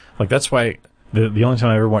remember, like, that's why the only time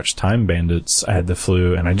I ever watched Time Bandits, I had the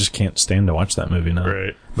flu, and I just can't stand to watch that movie now.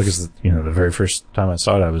 Right. Because, the very first time I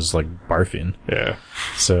saw it, I was, like, barfing. Yeah.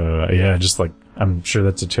 So, yeah, just, like, I'm sure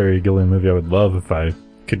that's a Terry Gilliam movie I would love if I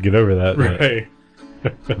could get over that. Right.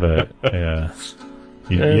 But yeah.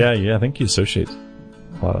 I think you associate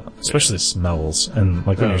a lot, especially smells, and,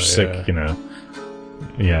 like, when you're sick, Yeah.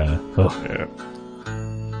 Ugh. Yeah.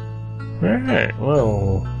 Alright,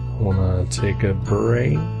 well, wanna take a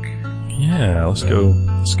break? Yeah, let's go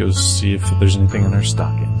see if there's anything in our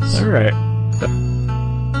stockings. Alright.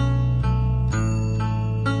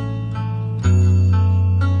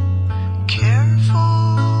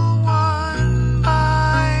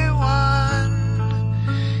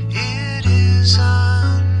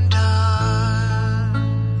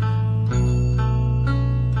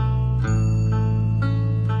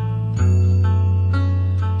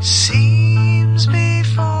 Seems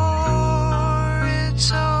before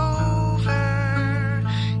it's over,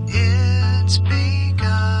 it's begun.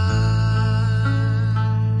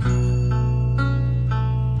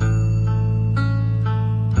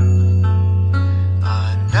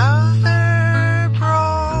 Another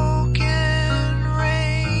broken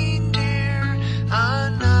reindeer,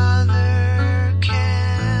 another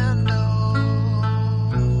candle.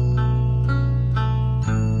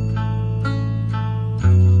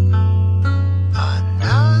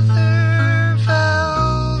 Another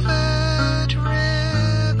velvet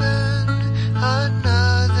ribbon,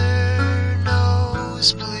 another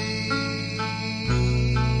nosebleed.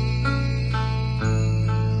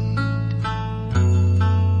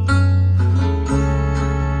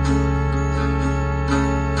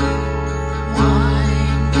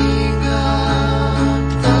 Winding up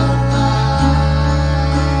the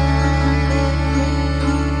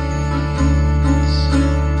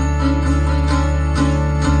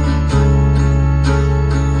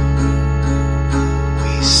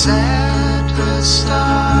we set the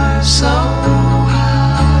stars so high,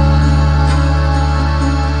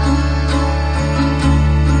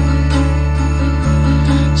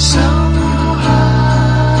 so high,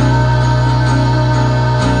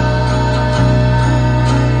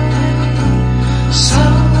 so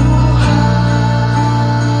high.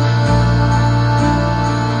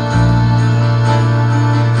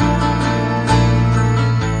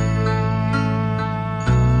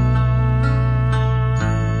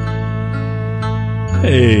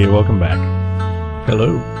 Hey, welcome back.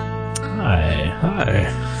 Hello. Hi. Hi.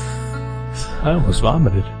 I almost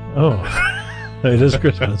vomited. Oh, it is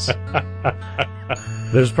Christmas.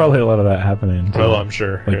 There's probably a lot of that happening. Too. Oh, I'm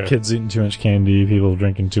sure. Like kids eating too much candy, people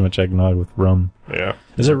drinking too much eggnog with rum. Yeah.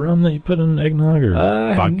 Is it rum that you put in eggnog or I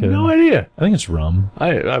have vodka? no idea. I think it's rum.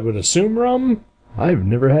 I would assume rum. I've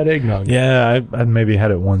never had eggnog. Yeah, I maybe had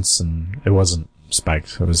it once and it wasn't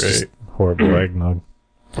spiked. It was just horrible eggnog.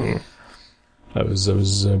 I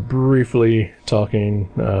was briefly talking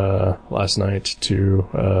last night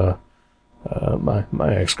to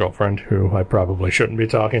my ex-girlfriend, who I probably shouldn't be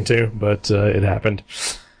talking to, but it happened.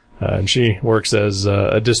 And she works as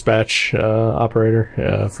a dispatch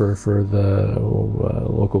operator for the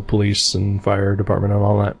local police and fire department and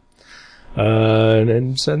all that.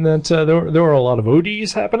 And said that there were a lot of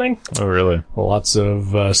ODs happening. Oh, really? Lots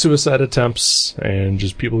of suicide attempts and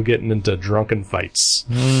just people getting into drunken fights.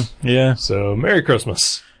 Yeah. So, Merry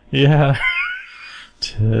Christmas. Yeah.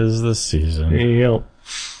 'Tis the season. Yep.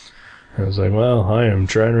 I was like, well, I am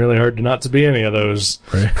trying really hard not to be any of those.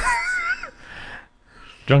 Right.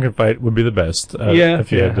 Drunken fight would be the best.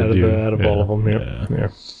 If you had to out of all of them, yeah.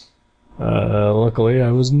 Luckily,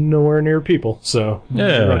 I was nowhere near people, so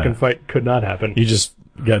the drunken fight could not happen. You just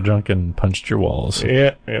got drunk and punched your walls.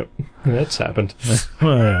 Yeah, that's happened.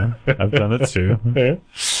 Well, yeah, I've done it too. Yeah.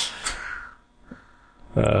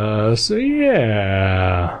 So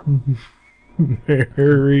yeah.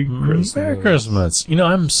 Merry Christmas. Merry Christmas. You know,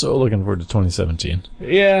 I'm so looking forward to 2017.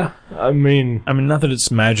 Yeah, I mean, not that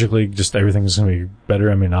it's magically just everything's going to be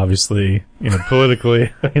better. I mean, obviously,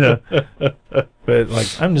 politically, but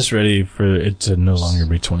like, I'm just ready for it to no longer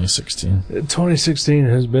be 2016. 2016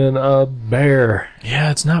 has been a bear.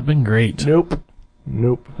 Yeah, it's not been great. Nope.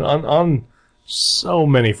 On so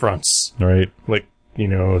many fronts. Right. Like,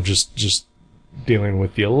 just dealing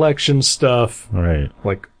with the election stuff. Right.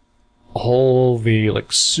 Like, all the,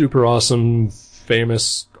 like, super awesome,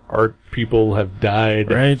 famous art people have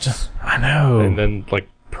died. Right. I know. And then, like,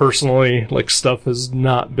 personally, like, stuff has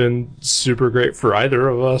not been super great for either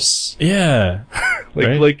of us. Yeah.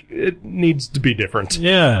 Like, it needs to be different.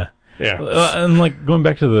 Yeah. Yeah. And, like, going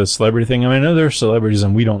back to the celebrity thing, I know there are celebrities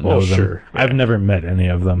and we don't know them. Sure. Yeah. I've never met any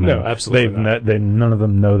of them. No, absolutely not. None of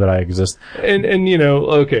them know that I exist. And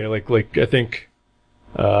okay, like, I think,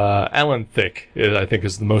 Alan Thicke, I think,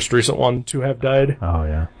 is the most recent one to have died. Oh,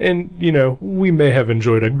 yeah. And, we may have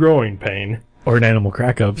enjoyed a growing pain. Or an animal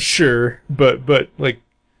crack-up. Sure, but, like,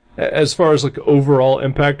 as far as, like, overall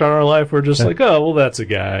impact on our life, we're just like, oh, well, that's a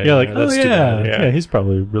guy. Yeah, like, that's oh, too yeah. bad. Yeah, he's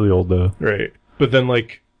probably really old, though. Right. But then,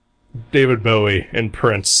 like, David Bowie and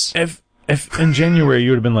Prince. If in January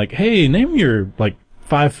you would have been like, hey, name your, like,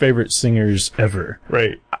 5 favorite singers ever.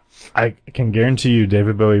 Right. I can guarantee you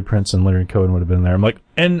David Bowie, Prince, and Leonard Cohen would have been there. I'm like,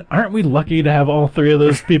 and aren't we lucky to have all 3 of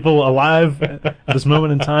those people alive at this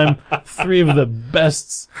moment in time? 3 of the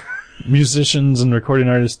best musicians and recording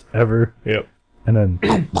artists ever. Yep. And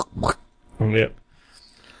then... Yep.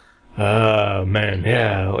 Man,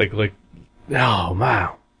 yeah, like, oh,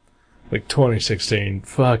 wow. Like, 2016,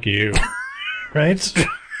 fuck you. Right?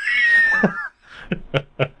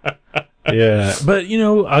 Yeah. But,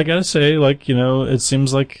 I gotta say, like, it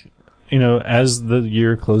seems like, as the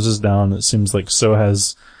year closes down, it seems like so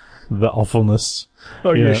has the awfulness.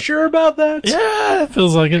 Are you sure about that? Yeah, it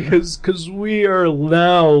feels like it. Because we are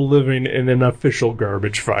now living in an official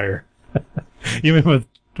garbage fire. You mean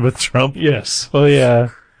with Trump? Yes. Well, yeah.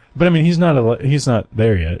 But I mean, he's not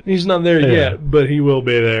there yet. He's not there yet, but he will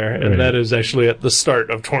be there, and Right. that is actually at the start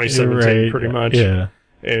of 2017, Right. pretty much. Yeah.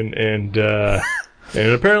 And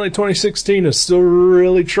apparently 2016 is still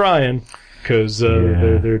really trying, because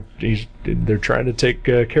they're trying to take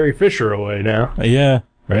Carrie Fisher away now. Yeah.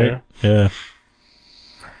 Right.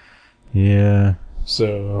 Yeah.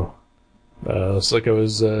 So, it's like I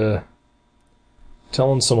was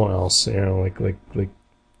telling someone else, like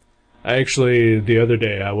I actually, the other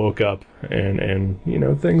day I woke up and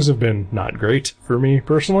things have been not great for me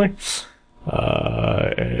personally.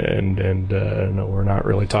 No, we're not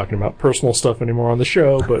really talking about personal stuff anymore on the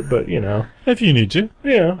show, but If you need to.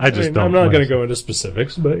 yeah, I just don't I'm not want going to to. go into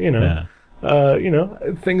specifics, but Yeah.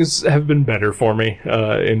 things have been better for me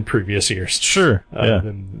in previous years. Sure. Yeah.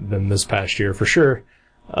 Than this past year for sure.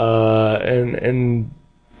 And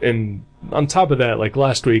on top of that, like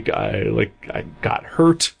last week, I got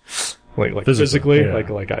hurt, like physically, yeah.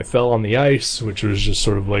 like I fell on the ice, which was just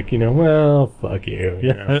sort of like, well, fuck you.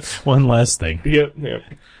 you know? Yeah. One last thing. Yep.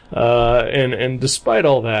 And despite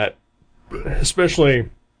all that, especially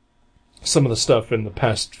some of the stuff in the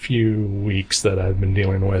past few weeks that I've been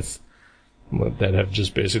dealing with that have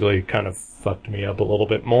just basically kind of fucked me up a little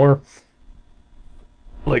bit more,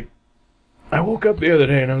 like, I woke up the other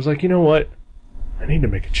day and I was like, you know what? I need to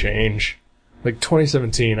make a change. Like,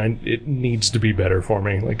 2017, it needs to be better for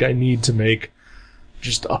me. Like, I need to make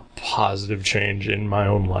just a positive change in my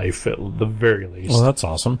own life at the very least. Well, that's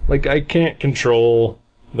awesome. Like, I can't control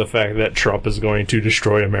the fact that Trump is going to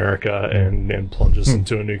destroy America and plunge us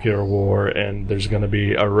into a nuclear war, and there's going to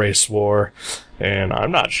be a race war, and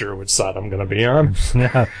I'm not sure which side I'm going to be on.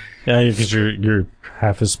 Yeah, because you're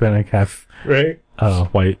half Hispanic, half Right?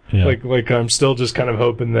 white. Yeah. Like I'm still just kind of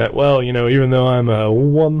hoping that, well, you know, even though I'm a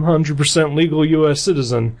 100% legal U.S.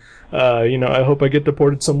 citizen, you know, I hope I get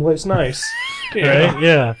deported someplace nice. You know? Right?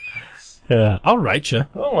 Yeah. Yeah. I'll write you.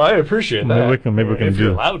 Oh, I appreciate that. Maybe we can if do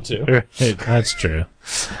you're allowed to. Right, that's true.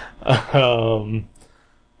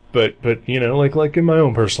 But you know, like in my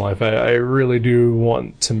own personal life, I really do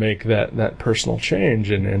want to make that personal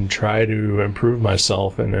change and try to improve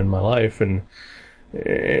myself and in my life and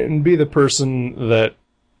be the person that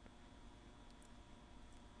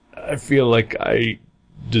I feel like I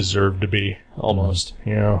deserve to be, almost,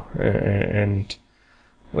 you know, and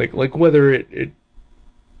like whether it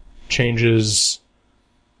changes,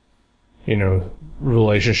 you know,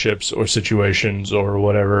 relationships or situations or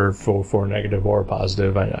whatever for negative or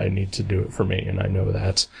positive, I need to do it for me, and I know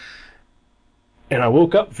that. And I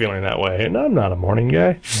woke up feeling that way, and I'm not a morning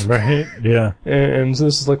guy. Right? Yeah. And so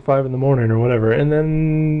this is like 5 a.m. or whatever, and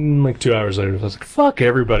then like 2 hours later, I was like, fuck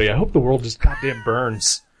everybody, I hope the world just goddamn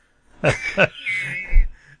burns.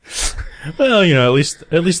 Well, you know,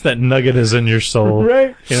 at least that nugget is in your soul.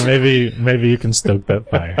 Right? You know, maybe you can stoke that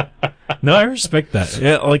fire. No, I respect that.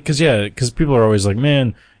 Yeah, like, cause people are always like,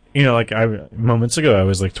 man, you know, like moments ago, I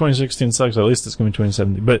was like, 2016 sucks, at least it's going to be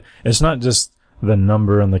 2017. But it's not just the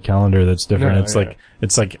number on the calendar that's different. No,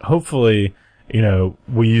 It's like, hopefully, you know,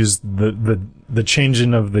 we use the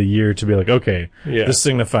changing of the year to be like, okay, this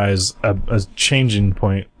signifies a changing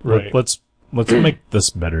point. Right. Let's make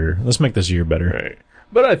this better. Let's make this year better. Right.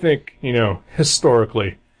 But I think, you know,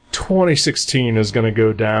 historically, 2016 is going to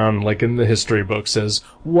go down, like in the history books, as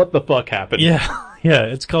what the fuck happened. Yeah. Yeah.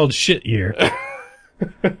 It's called shit year.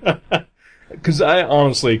 Because I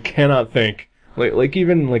honestly cannot think, like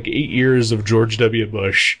even like 8 years of George W.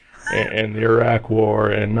 Bush and the Iraq War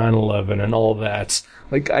and 9/11 and all that,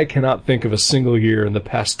 like I cannot think of a single year in the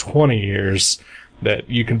past 20 years that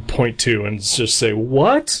you can point to and just say,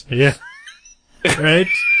 what? Yeah. Right?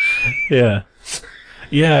 Yeah.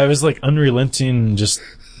 Yeah, it was like unrelenting, just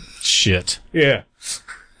shit. Yeah.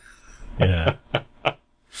 Yeah.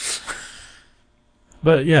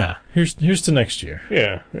 But yeah, here's to next year.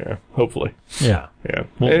 Yeah, hopefully. Yeah. Yeah.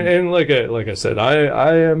 Well, and like I said,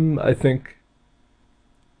 I am, I think,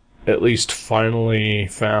 at least finally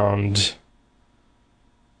found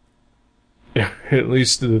at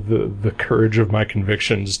least the courage of my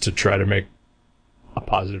convictions to try to make a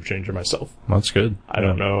positive change in myself. That's good. I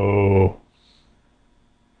don't know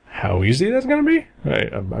how easy that's going to be.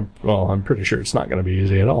 I'm pretty sure it's not going to be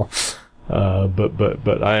easy at all.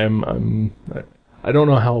 But I don't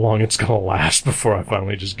know how long it's going to last before I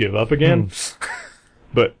finally just give up again.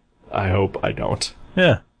 But I hope I don't.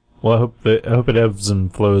 Yeah. Well, I hope it ebbs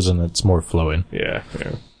and flows and it's more flowing. Yeah.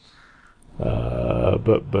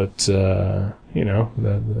 But you know,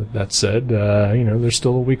 that said, you know, there's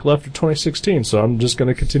still a week left of 2016, so I'm just going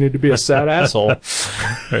to continue to be a sad asshole.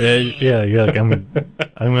 Yeah. Like I'm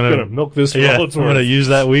gonna milk this for all it's I'm worth. gonna use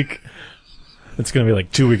that week. It's gonna be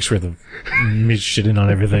like 2 weeks worth of me shitting on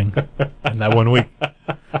everything in that 1 week.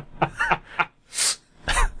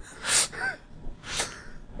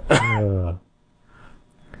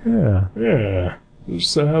 Yeah.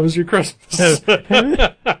 So how was your Christmas?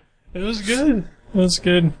 It was good. It was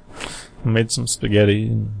good. I made some spaghetti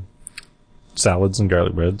and salads and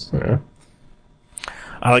garlic breads. Yeah.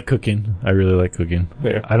 I like cooking. I really like cooking.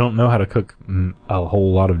 Yeah. I don't know how to cook a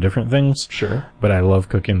whole lot of different things. Sure. But I love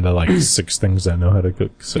cooking the like 6 things I know how to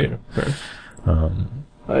cook. So, Yeah. Fair.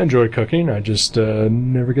 I enjoy cooking. I just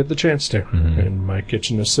never get the chance to. And my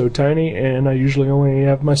kitchen is so tiny, and I usually only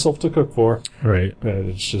have myself to cook for. right. That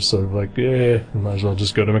it's just sort of like, I might as well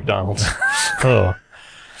just go to McDonald's. Oh.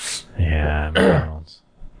 Yeah, McDonald's.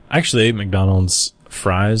 I actually ate McDonald's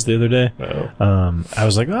fries the other day. Oh. I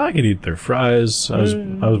was like, I could eat their fries. I was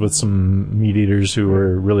with some meat eaters who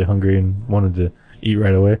were really hungry and wanted to eat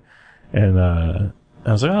right away. And, I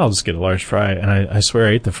was like, I'll just get a large fry. And I swear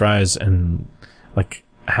I ate the fries, and like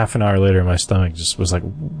half an hour later, my stomach just was like,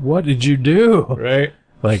 what did you do? Right?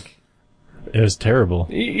 Like, it was terrible.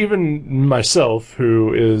 Even myself,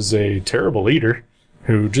 who is a terrible eater,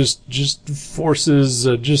 who just forces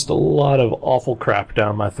just a lot of awful crap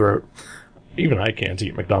down my throat. even I can't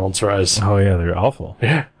eat McDonald's fries. Oh yeah, they're awful.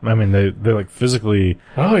 Yeah. I mean, they're like physically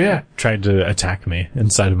Oh yeah. tried to attack me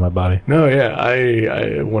inside of my body. No, yeah.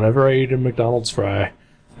 I whenever I eat a McDonald's fry,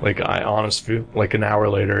 like I honestly feel like an hour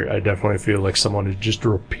later, I definitely feel like someone is just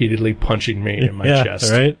repeatedly punching me in my yeah,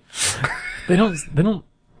 chest. right? They don't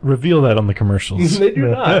reveal that on the commercials. They do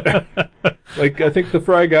not. Like, I think the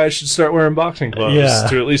fry guy should start wearing boxing gloves Yeah.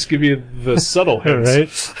 to at least give you the subtle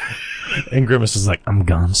hints. Right? And Grimace is like, I'm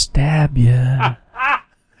gonna stab ya.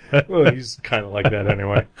 Well, he's kind of like that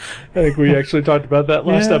anyway. I think we actually talked about that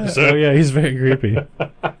last Yeah. episode. Oh yeah, he's very creepy.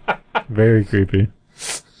 Very creepy.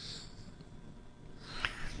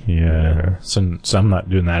 Yeah. So I'm not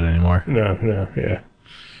doing that anymore. No, yeah.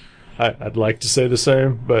 I'd like to say the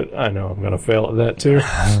same, but I know I'm going to fail at that too.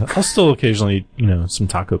 I'll still occasionally eat, some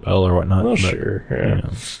Taco Bell or whatnot. Well, but, sure. Yeah.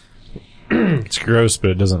 It's gross, but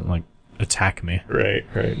it doesn't like attack me. Right.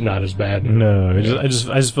 Not as bad. No, I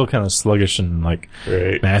just feel kind of sluggish and like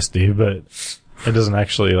Right. nasty, but it doesn't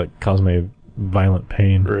actually like cause me violent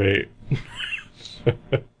pain. Right.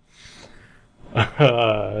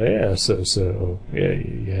 Yeah. So yeah,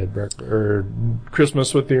 you had breakfast or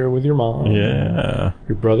Christmas with your mom. Yeah.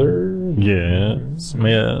 Your brother. Yes.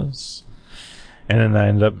 And then I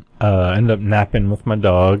end up napping with my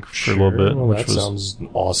dog for a little bit, Well, which that sounds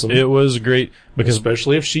awesome. it was great because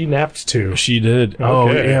Especially if she napped too. she did. Oh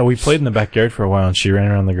Okay. yeah, we played in the backyard for a while, and she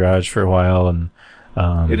ran around the garage for a while, and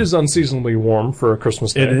It is unseasonably warm for a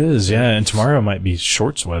Christmas day. it is, yeah. And tomorrow might be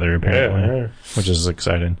shorts weather apparently, Yeah. which is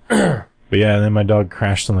exciting. But yeah, and then my dog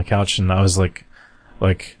crashed on the couch, and I was like,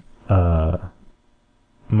 my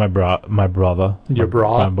brother, Your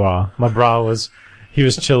bra? my bra was, he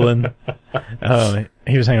was chilling.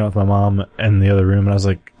 He was hanging out with my mom in the other room, and I was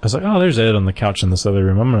like, oh, there's Ed on the couch in this other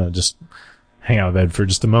room. I'm gonna just hang out with Ed for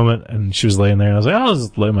just a moment. And she was laying there, and I was like, I'll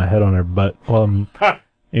just lay my head on her butt while I'm, and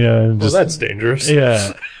Well, just, that's dangerous.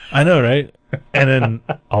 yeah, I know, right? And then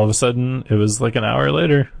all of a sudden, it was like an hour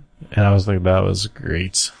later, and I was like, that was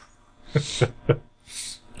great.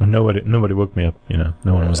 Nobody woke me up,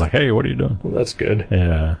 No one was like, hey, what are you doing? Well, that's good.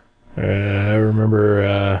 Yeah. I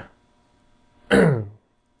remember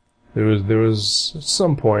there was at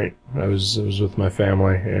some point I was with my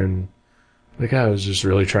family, and the guy was just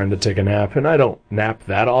really trying to take a nap, and I don't nap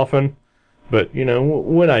that often, but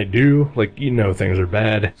when I do, like things are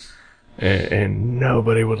bad, and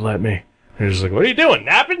nobody would let me. They're just like, "What are you doing,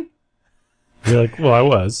 napping?" You're like, well, I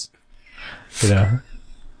was.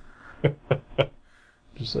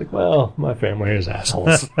 Just like, well, my family is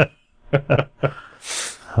assholes.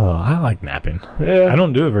 Oh, I like napping. Yeah, I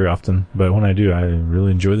don't do it very often, but when I do, I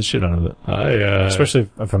really enjoy the shit out of it. Especially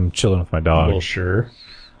if I'm chilling with my dog. well, sure.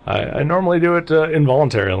 I normally do it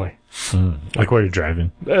involuntarily. Like while you're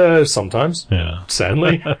driving. Sometimes. Yeah.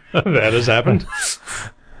 Sadly, that has happened.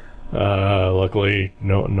 Luckily,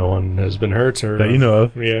 no one has been hurt or That you know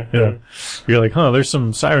of. Yeah. Yeah. You're like, there's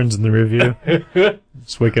some sirens in the review.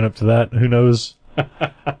 Just waking up to that. Who knows?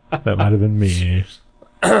 That might have been me.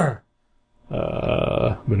 But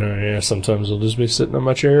no, yeah, sometimes I'll just be sitting on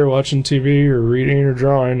my chair watching TV or reading or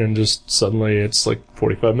drawing, and just suddenly it's like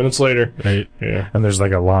 45 minutes later. Right? Yeah. And there's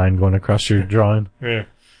like a line going across your drawing. Yeah.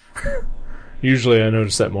 Usually I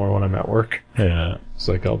notice that more when I'm at work. Yeah. It's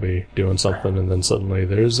like I'll be doing something, and then suddenly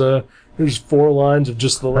there's 4 lines of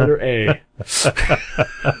just the letter A.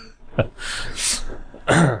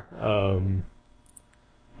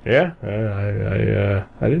 Yeah,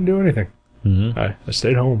 I didn't do anything. Mm-hmm. I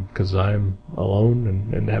stayed home because I'm alone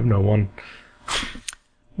and have no one.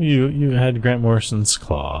 You had Grant Morrison's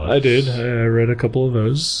Claw. I did. I read a couple of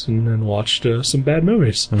those and watched some bad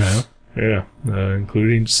movies. Yeah. Yeah,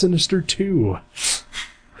 including Sinister 2.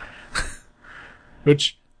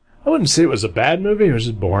 Which, I wouldn't say it was a bad movie, it was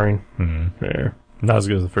just boring. Mm-hmm. Yeah. Not as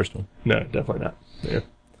good as the first one. No, definitely not. Yeah.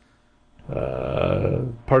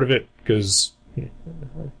 Part of it, because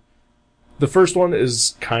the first one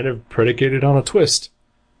is kind of predicated on a twist.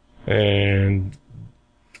 And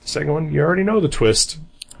the second one, you already know the twist.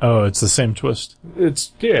 Oh, it's the same twist.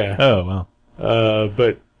 Yeah. Oh, wow.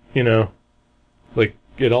 But, like,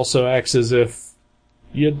 it also acts as if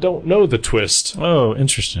you don't know the twist, Oh,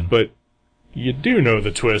 interesting. but you do know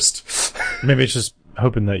the twist. Maybe it's just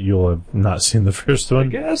hoping that you'll have not seen the first I one.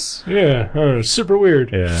 guess. Yeah. Super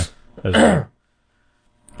weird. Yeah.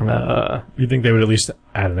 You think they would at least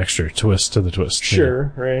add an extra twist to the twist?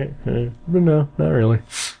 Sure, right. But no, not really.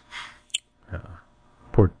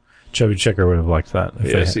 Poor Chubby Checker would have liked that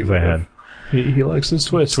if Yes, they he would had. have. He likes his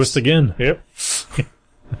twist. Twist again. Yep.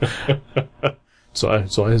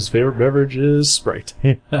 So his favorite beverage is Sprite.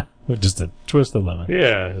 Yeah. Just a twist of lemon.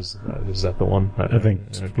 Yeah, is that the one? I think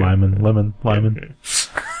Okay. lemon. Yeah.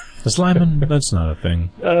 Is Lyman? That's not a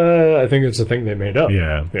thing. I think it's a thing they made up.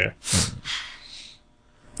 Yeah. Yeah.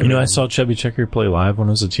 You know, I saw Chubby Checker play live when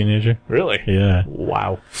I was a teenager. Really? Yeah.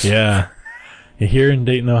 Wow. Yeah. Here in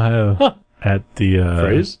Dayton, Ohio. At the,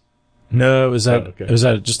 Phrase? No, it was at, okay. it was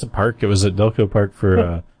at just a park. It was at Delco Park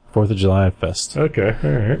for, 4th of July Fest. Okay. All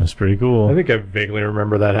right. It was pretty cool. I think I vaguely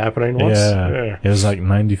remember that happening once. Yeah. It was like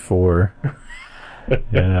 94.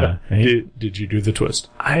 Yeah. And Did you do the twist?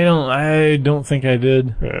 I don't think I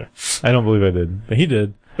did. Yeah. I don't believe I did. But he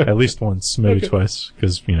did. At least once, maybe twice.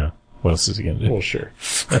 Because, you know, what else is he gonna do? Well, sure.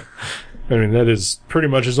 I mean, that is pretty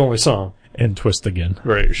much his only song. And twist again.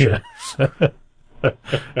 Right, sure.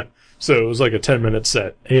 So it was like a 10-minute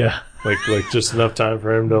set. Yeah. Like just enough time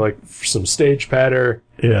for him to, like, for some stage patter,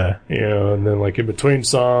 Yeah. you know, and then, like, in between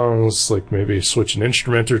songs, like, maybe switch an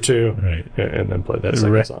instrument or two. Right. And then play that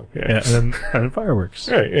second Right. song. Yeah. And then fireworks.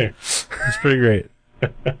 Right, yeah. It's pretty great.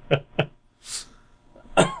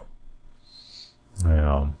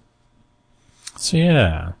 Yeah. So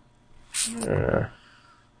yeah. So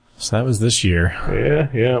that was this year.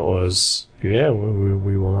 Yeah, it was. Yeah,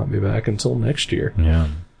 we will not be back until next year. Yeah.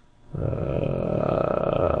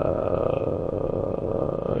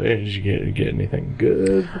 Did you get anything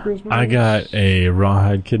good for Christmas? I got a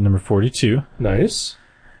Rawhide Kid number 42. Nice.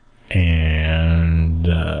 And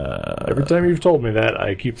Every time you've told me that,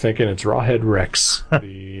 I keep thinking it's Rawhead Rex.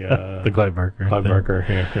 the Clive Barker. Clive thing. Barker,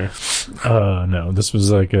 yeah. No, this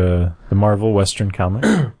was like the Marvel Western comic.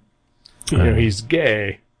 You know, he's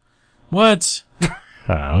gay. What?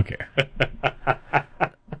 Okay.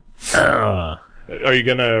 Are you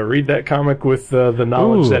gonna read that comic with the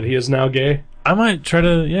knowledge Ooh. that he is now gay? I might try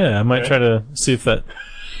to see if that,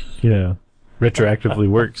 retroactively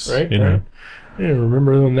works. Right, you know? right. Yeah,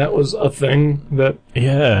 remember when that was a thing that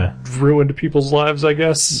Yeah. ruined people's lives, I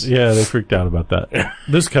guess? Yeah, they freaked out about that.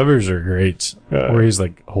 Those covers are great. Where he's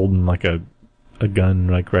like holding like a gun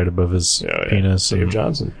like right above his penis. Dave and-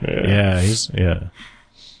 Johnson. Yeah,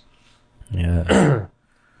 Yeah.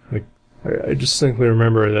 I distinctly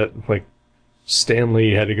remember that, like, Stan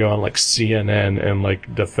Lee had to go on, like, CNN and,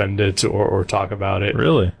 like, defend it or talk about it.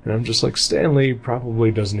 Really? And I'm just like, Stan Lee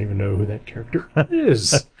probably doesn't even know who that character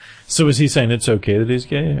is. So is he saying it's okay that he's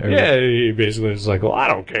gay? Or- Yeah, he basically is like, well, I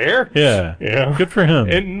don't care. Yeah. Yeah. Good for him.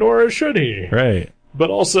 And nor should he. Right.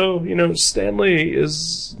 But also, Stan Lee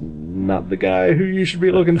is not the guy who you should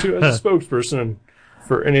be looking to as a spokesperson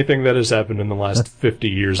for anything that has happened in the last 50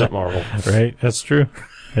 years at Marvel. Right. That's true.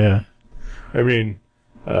 Yeah. I mean,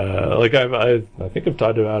 like I think I've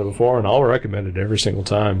talked about it before, and I'll recommend it every single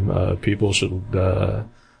time. People should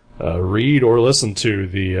read or listen to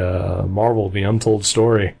the Marvel: The Untold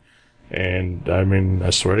Story. And I mean, I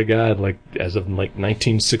swear to God, like as of like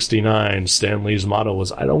 1969, Stan Lee's motto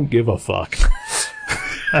was "I don't give a fuck."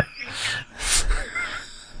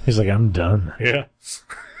 He's like, I'm done. Yeah.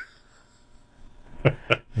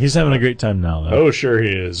 He's having a great time now, though. Oh, sure he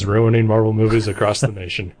is, ruining Marvel movies across the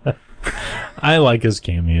nation. I like his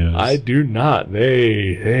cameos. I do not.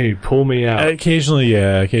 They pull me out. Occasionally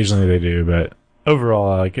they do, but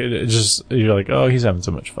overall, like, it just, you're like, oh, he's having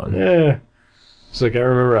so much fun. Yeah. It's like, I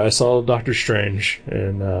remember I saw Doctor Strange,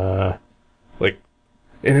 and, and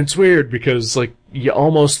it's weird because, like, you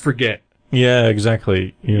almost forget. Yeah,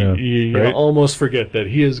 exactly. You right? almost forget that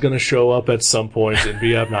he is going to show up at some point and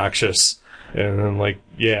be obnoxious. And then, like,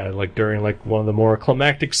 during, like, one of the more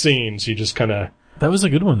climactic scenes, he just kind of... That was a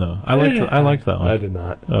good one, though. I liked that one. I did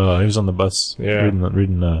not. Oh, he was on the bus. Yeah.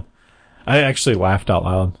 Reading, I actually laughed out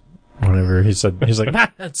loud whenever he's like,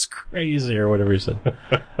 that's crazy, or whatever he said.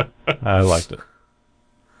 I liked it.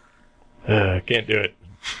 Can't do it.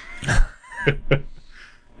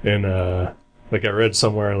 And, like I read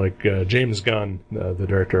somewhere, like, James Gunn, the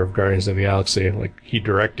director of Guardians of the Galaxy, like, he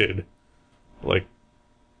directed, like,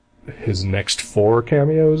 his next 4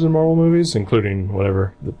 cameos in Marvel movies, including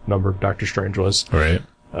whatever the number Doctor Strange was. Right.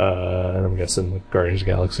 And I'm guessing like Guardians of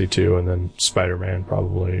the Galaxy 2, and then Spider-Man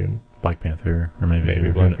probably, and Black Panther, or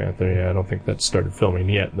maybe Black Panther. Yeah, I don't think that started filming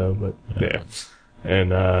yet, though, but yeah.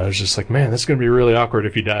 And, I was just like, man, that's gonna be really awkward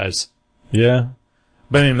if he dies. Yeah.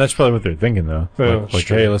 But I mean, that's probably what they're thinking, though. Well, like,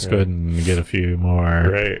 sure, hey, let's go ahead and get a few more.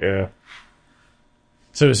 Right, yeah.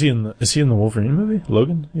 So is he in the Wolverine movie?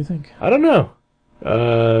 Logan, you think? I don't know.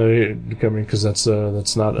 Because that's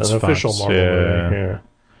not an official Fox, Marvel movie. Yeah.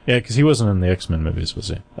 Yeah, because he wasn't in the X-Men movies, was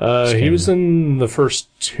he? He was in the first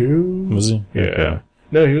 2. Was he? Yeah. Okay.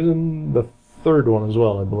 No, he was in the 3rd one as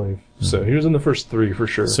well, I believe. So he was in the first 3 for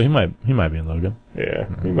sure. So he might be in Logan. Yeah,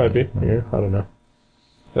 he might be. Yeah, I don't know.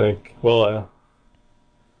 I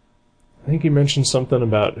think he mentioned something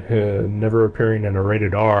about never appearing in a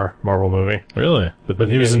rated R Marvel movie. Really? But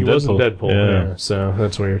he was he in Deadpool. was in Deadpool. Yeah, so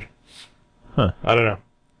that's weird. Huh. I don't know.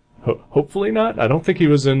 Hopefully not. I don't think he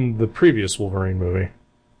was in the previous Wolverine movie.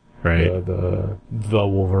 Right. The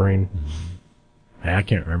Wolverine. I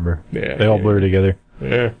can't remember. Yeah, They all blur together.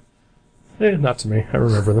 Yeah. Yeah, not to me. I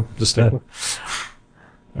remember them distinctly.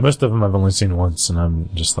 Most of them I've only seen once, and I'm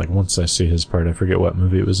just like, once I see his part, I forget what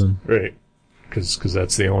movie it was in. Right. Because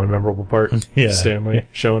that's the only memorable part. Yeah. Stanley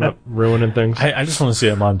showing up, ruining things. I just want to see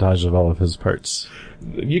a montage of all of his parts.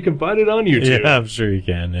 You can find it on YouTube. Yeah, I'm sure you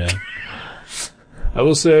can, yeah. I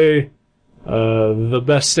will say, the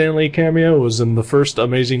best Stan Lee cameo was in the first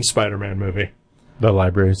Amazing Spider-Man movie. The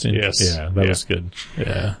library scene? Yes. Yeah, that was good.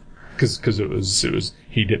 Yeah. Because it was,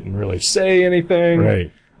 he didn't really say anything.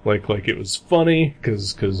 Right. Like it was funny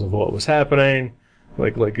because of what was happening.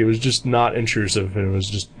 Like it was just not intrusive, and it was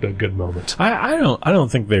just a good moment. I don't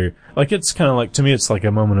think they're, like, it's kind of like, to me, it's like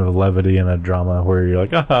a moment of levity in a drama where you're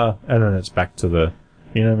like, aha, and then it's back to the,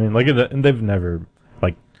 you know what I mean? Like, and they've never,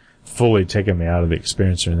 like, fully taken me out of the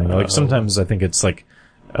experience or anything. Like, sometimes I think it's, like,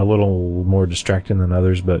 a little more distracting than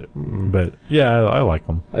others, but yeah, I like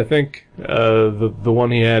them. I think the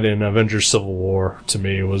one he had in Avengers Civil War, to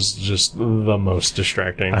me, was just the most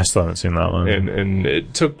distracting. I still haven't seen that one. And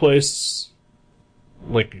it took place,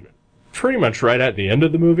 like, pretty much right at the end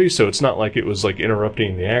of the movie, so it's not like it was, like,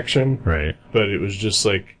 interrupting the action. Right. But it was just,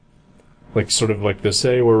 like sort of like this,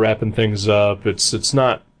 hey, we're wrapping things up. It's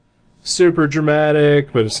not super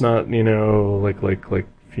dramatic, but it's not, you know, like,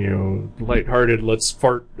 you know, lighthearted, let's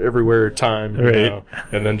fart everywhere time, you Right. know.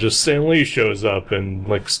 And then just Stan Lee shows up and,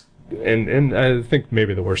 like, and I think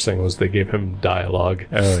maybe the worst thing was they gave him dialogue.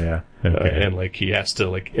 Oh, yeah. Okay. And, like, he has to,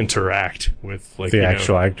 like, interact with, like, The you know,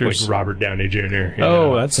 actual actors? like Robert Downey Jr. you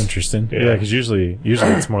Oh, know. that's interesting. Yeah. Yeah, because usually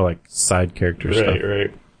it's more like side character stuff.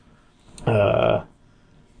 Right.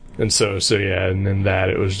 And so yeah, and then that,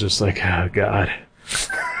 it was just like, oh, God.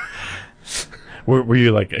 Were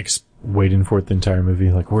you like waiting for it the entire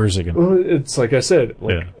movie? Like, where is it going? Well, it's like I said,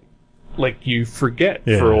 like, Yeah. like you forget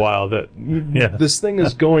Yeah. for a while that this thing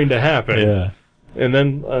is going to happen. Yeah. And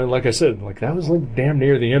then, like I said, like, that was like damn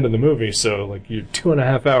near the end of the movie, so like you're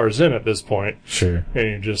 2.5 hours in at this point, Sure. and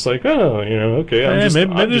you're just like, oh, you know, okay, Hey,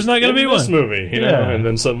 maybe I'm there's just not gonna in be this one. movie, you know, Yeah. and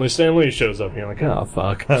then suddenly Stan Lee shows up, and you're like, oh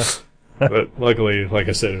fuck. But luckily, like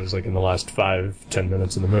I said, it was like in the last 5-10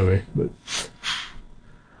 minutes of the movie, but.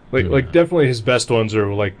 Like definitely his best ones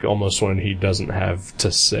are like almost when he doesn't have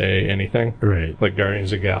to say anything. Right. Like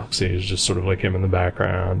Guardians of the Galaxy is just sort of like him in the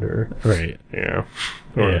background, or Right. you know,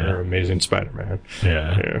 or Yeah. Amazing Spider-Man.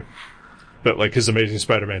 Yeah. Yeah. But like his Amazing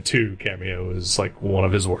Spider-Man 2 cameo is like one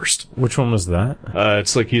of his worst. Which one was that?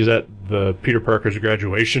 It's like he's at the Peter Parker's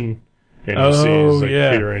graduation, and he Oh, sees like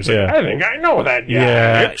yeah. Peter, and he's like, Yeah. I think I know that guy.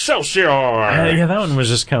 Yeah. Excelsior! Yeah, that one was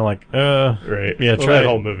just kind of like, Right. Yeah, well, try that it.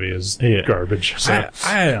 whole movie is Yeah. garbage. So.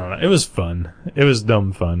 I don't know. It was fun. It was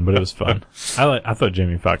dumb fun, but it was fun. I thought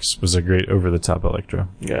Jamie Foxx was a great over-the-top Electro.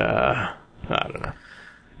 Yeah, I don't know.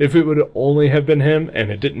 If it would only have been him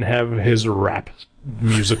and it didn't have his rap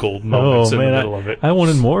musical moments in the middle of it. I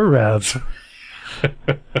wanted more rap.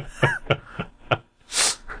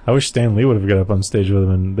 I wish Stan Lee would have got up on stage with him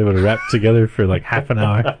and they would have rapped together for like half an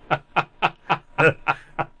hour.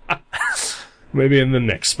 Maybe in the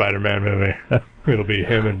next Spider-Man movie. It'll be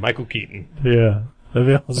him and Michael Keaton. Yeah, that'd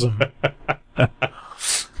be awesome.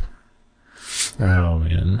 Oh,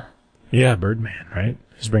 man. Yeah, Birdman, right?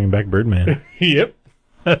 He's bringing back Birdman. Yep.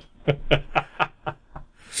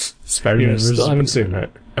 Spider-Man Yeah, versus... still haven't seen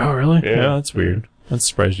that. Oh, really? Yeah. That's weird. I'm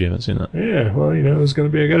surprised you haven't seen that. Yeah, well, you know, it was going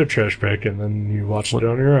to be a gutter trash pick, and then you watched it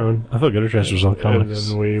on your own. I thought Gutter Trash was all And comics.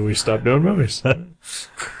 then we stopped doing movies.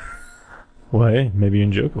 Well, hey, maybe you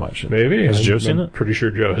and Joe can watch it. Maybe. Has I'm- Joe seen I'm it? Pretty sure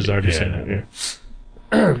Joe has already Yeah. seen it,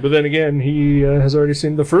 yeah. But then again, he has already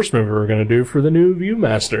seen the first movie we're going to do for the new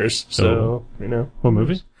Viewmasters. So, you know. What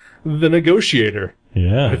movie? The Negotiator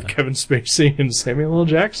Yeah. with Kevin Spacey and Samuel L.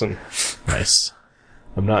 Jackson. Nice.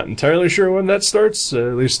 I'm not entirely sure when that starts,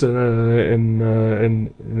 at least in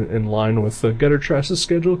line with the Gutter Trash's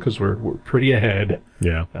schedule, because we're pretty ahead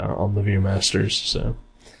Yeah. on the Viewmasters. So,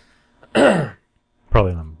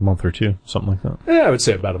 Probably in a month or two, something like that. yeah, I would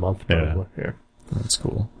say about a month, Yeah. probably. Yeah. That's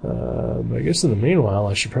cool. But I guess in the meanwhile,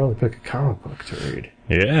 I should probably pick a comic book to read.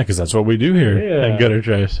 Yeah, because that's what we do here Yeah. at Gutter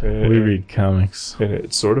Trash. Yeah. We read comics. And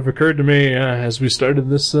it sort of occurred to me as we started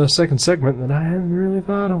this second segment that I hadn't really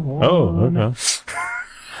thought of one. Oh, okay.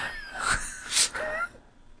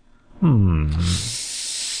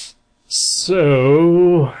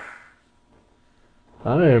 So,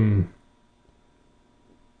 I'm...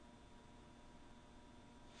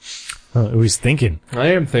 Oh, he's thinking. I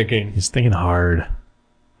am thinking. He's thinking hard.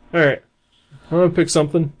 Alright. I'm gonna pick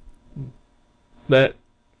something that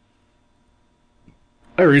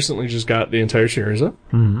I recently just got the entire series up.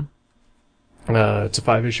 Mm-hmm. It's a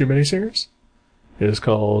 5-issue miniseries. It is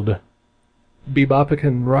called Bebop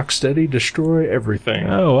and Rocksteady Destroy Everything.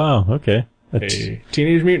 Oh, wow. Okay. A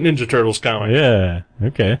Teenage Mutant Ninja Turtles comic. Yeah.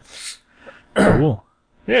 Okay. Cool.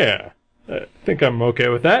 Yeah. I think I'm okay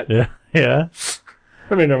with that. Yeah. Yeah.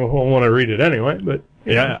 I mean, I want to read it anyway, but...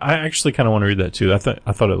 Yeah, I actually kind of want to read that too. I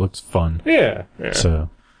thought it looked fun. Yeah.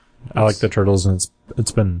 So, I like the Turtles, and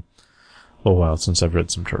it's been a little while since I've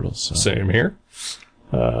read some Turtles. So. Same here.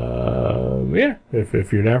 Yeah,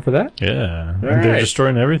 if you're down for that. Yeah. And right. they're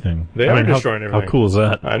destroying everything. They are destroying everything. How cool is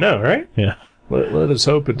that? I know, right? Yeah. Let us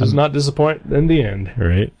hope it does not disappoint in the end.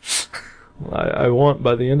 Right. I want,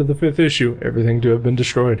 by the end of the 5th issue, everything to have been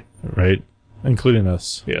destroyed. Right. Including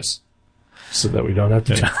us. Yes. So that we don't have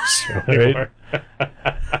to do this show anymore.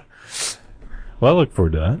 Well, I look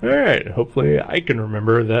forward to that. All right. Hopefully I can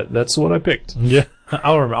remember that's what I picked. Yeah.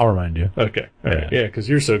 I'll remind you. Okay. All right. Yeah, because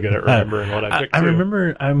you're so good at remembering what I picked.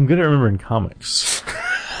 I'm good at remembering comics.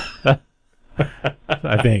 I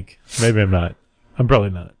think. Maybe I'm not. I'm probably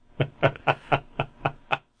not.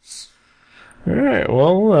 All right.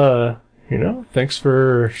 Well, thanks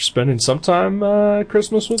for spending some time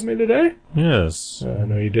Christmas with me today. Yes. I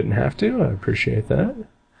know you didn't have to. I appreciate that.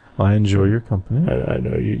 I enjoy your company. I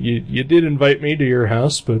know you did invite me to your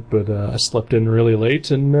house, but I slept in really late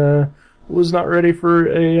and was not ready for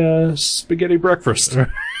a spaghetti breakfast. All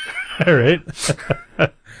right.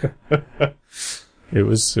 It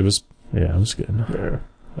was good.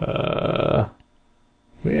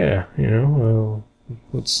 Yeah. Well,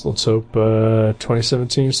 let's hope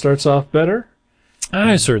 2017 starts off better.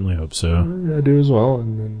 I certainly hope so. I do as well,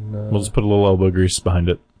 and then We'll just put a little elbow grease behind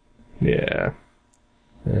it. Yeah.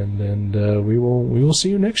 And we will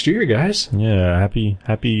see you next year, guys. Yeah, happy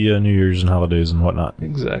New Year's and holidays and whatnot.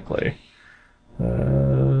 Exactly.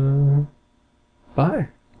 Bye.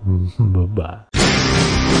 Bye-bye.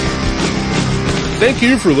 Thank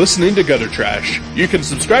you for listening to Gutter Trash. You can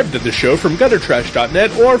subscribe to the show from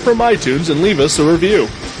guttertrash.net or from iTunes and leave us a review.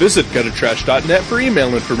 Visit guttertrash.net for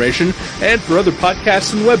email information and for other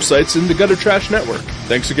podcasts and websites in the Gutter Trash Network.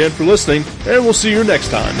 Thanks again for listening, and we'll see you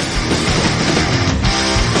next time.